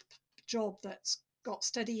in a job that's got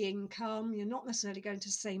steady income. You're not necessarily going to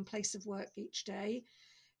the same place of work each day.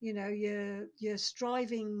 You're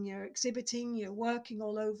striving, you're exhibiting, you're working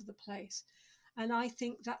all over the place. And I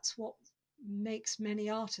think that's what makes many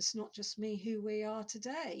artists, not just me, who we are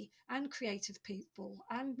today, and creative people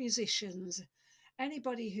and musicians,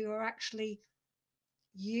 anybody who are actually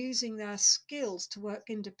using their skills to work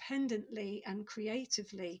independently and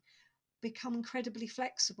creatively, become incredibly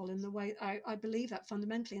flexible in the way. I believe that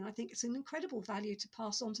fundamentally, and I think it's an incredible value to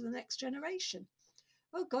pass on to the next generation.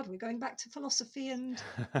 Oh God, we're going back to philosophy and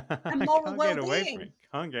moral well-being.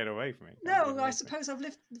 Can't get away from it. No, I suppose I've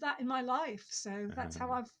lived that in my life. So that's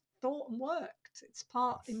how I've thought and worked. It's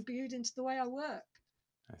imbued into the way I work.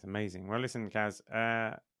 That's amazing. Well, listen, Kaz,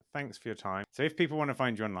 thanks for your time. So if people want to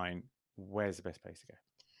find you online, where's the best place to go?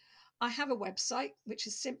 I have a website, which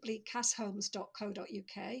is simply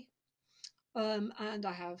kazholmes.co.uk. And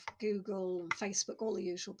I have Google and Facebook, all the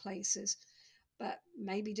usual places. But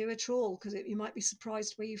maybe do a trawl because you might be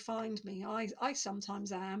surprised where you find me. I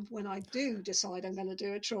sometimes am when I do decide I'm going to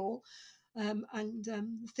do a trawl, and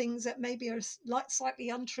things that maybe are slightly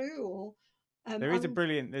untrue or. There's a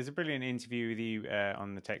brilliant interview with you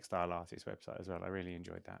on the Textile Artist website as well. I really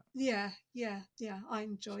enjoyed that. Yeah. I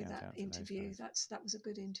enjoyed that interview. That was a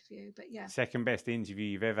good interview. But yeah, second best interview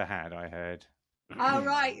you've ever had, I heard. Oh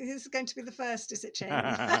right, this is going to be the first, is it, Jamie?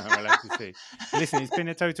 We'll have to see. Listen, it's been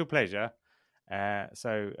a total pleasure.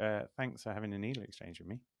 So thanks for having a needle exchange with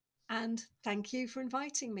me. And thank you for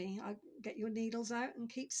inviting me. I'll get your needles out and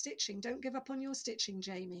keep stitching. Don't give up on your stitching,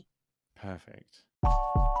 Jamie. Perfect.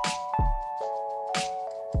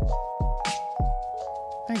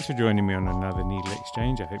 Thanks for joining me on another needle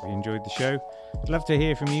exchange. I hope you enjoyed the show. I'd love to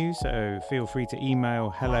hear from you, so feel free to email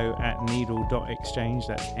hello@needle.exchange,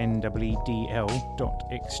 that's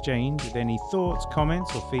NEEDL.exchange, with any thoughts,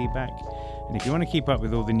 comments or feedback. And if you want to keep up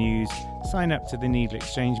with all the news, sign up to the Needle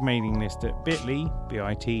Exchange mailing list at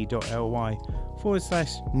bit.ly/Needle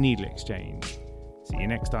Exchange. See you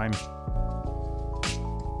next time.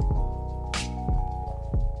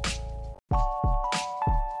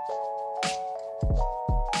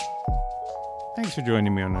 Thanks for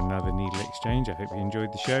joining me on another needle exchange. I hope you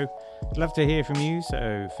enjoyed the show. I'd love to hear from you,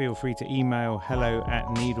 so feel free to email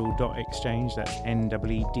hello@needle.exchange, that's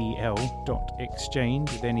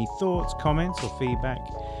NEEDL.exchange, with any thoughts, comments or feedback.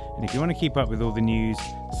 And if you want to keep up with all the news,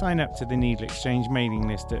 sign up to the Needle Exchange mailing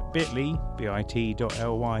list at bit.ly/Needle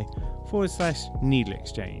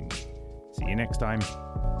Exchange. See you next time.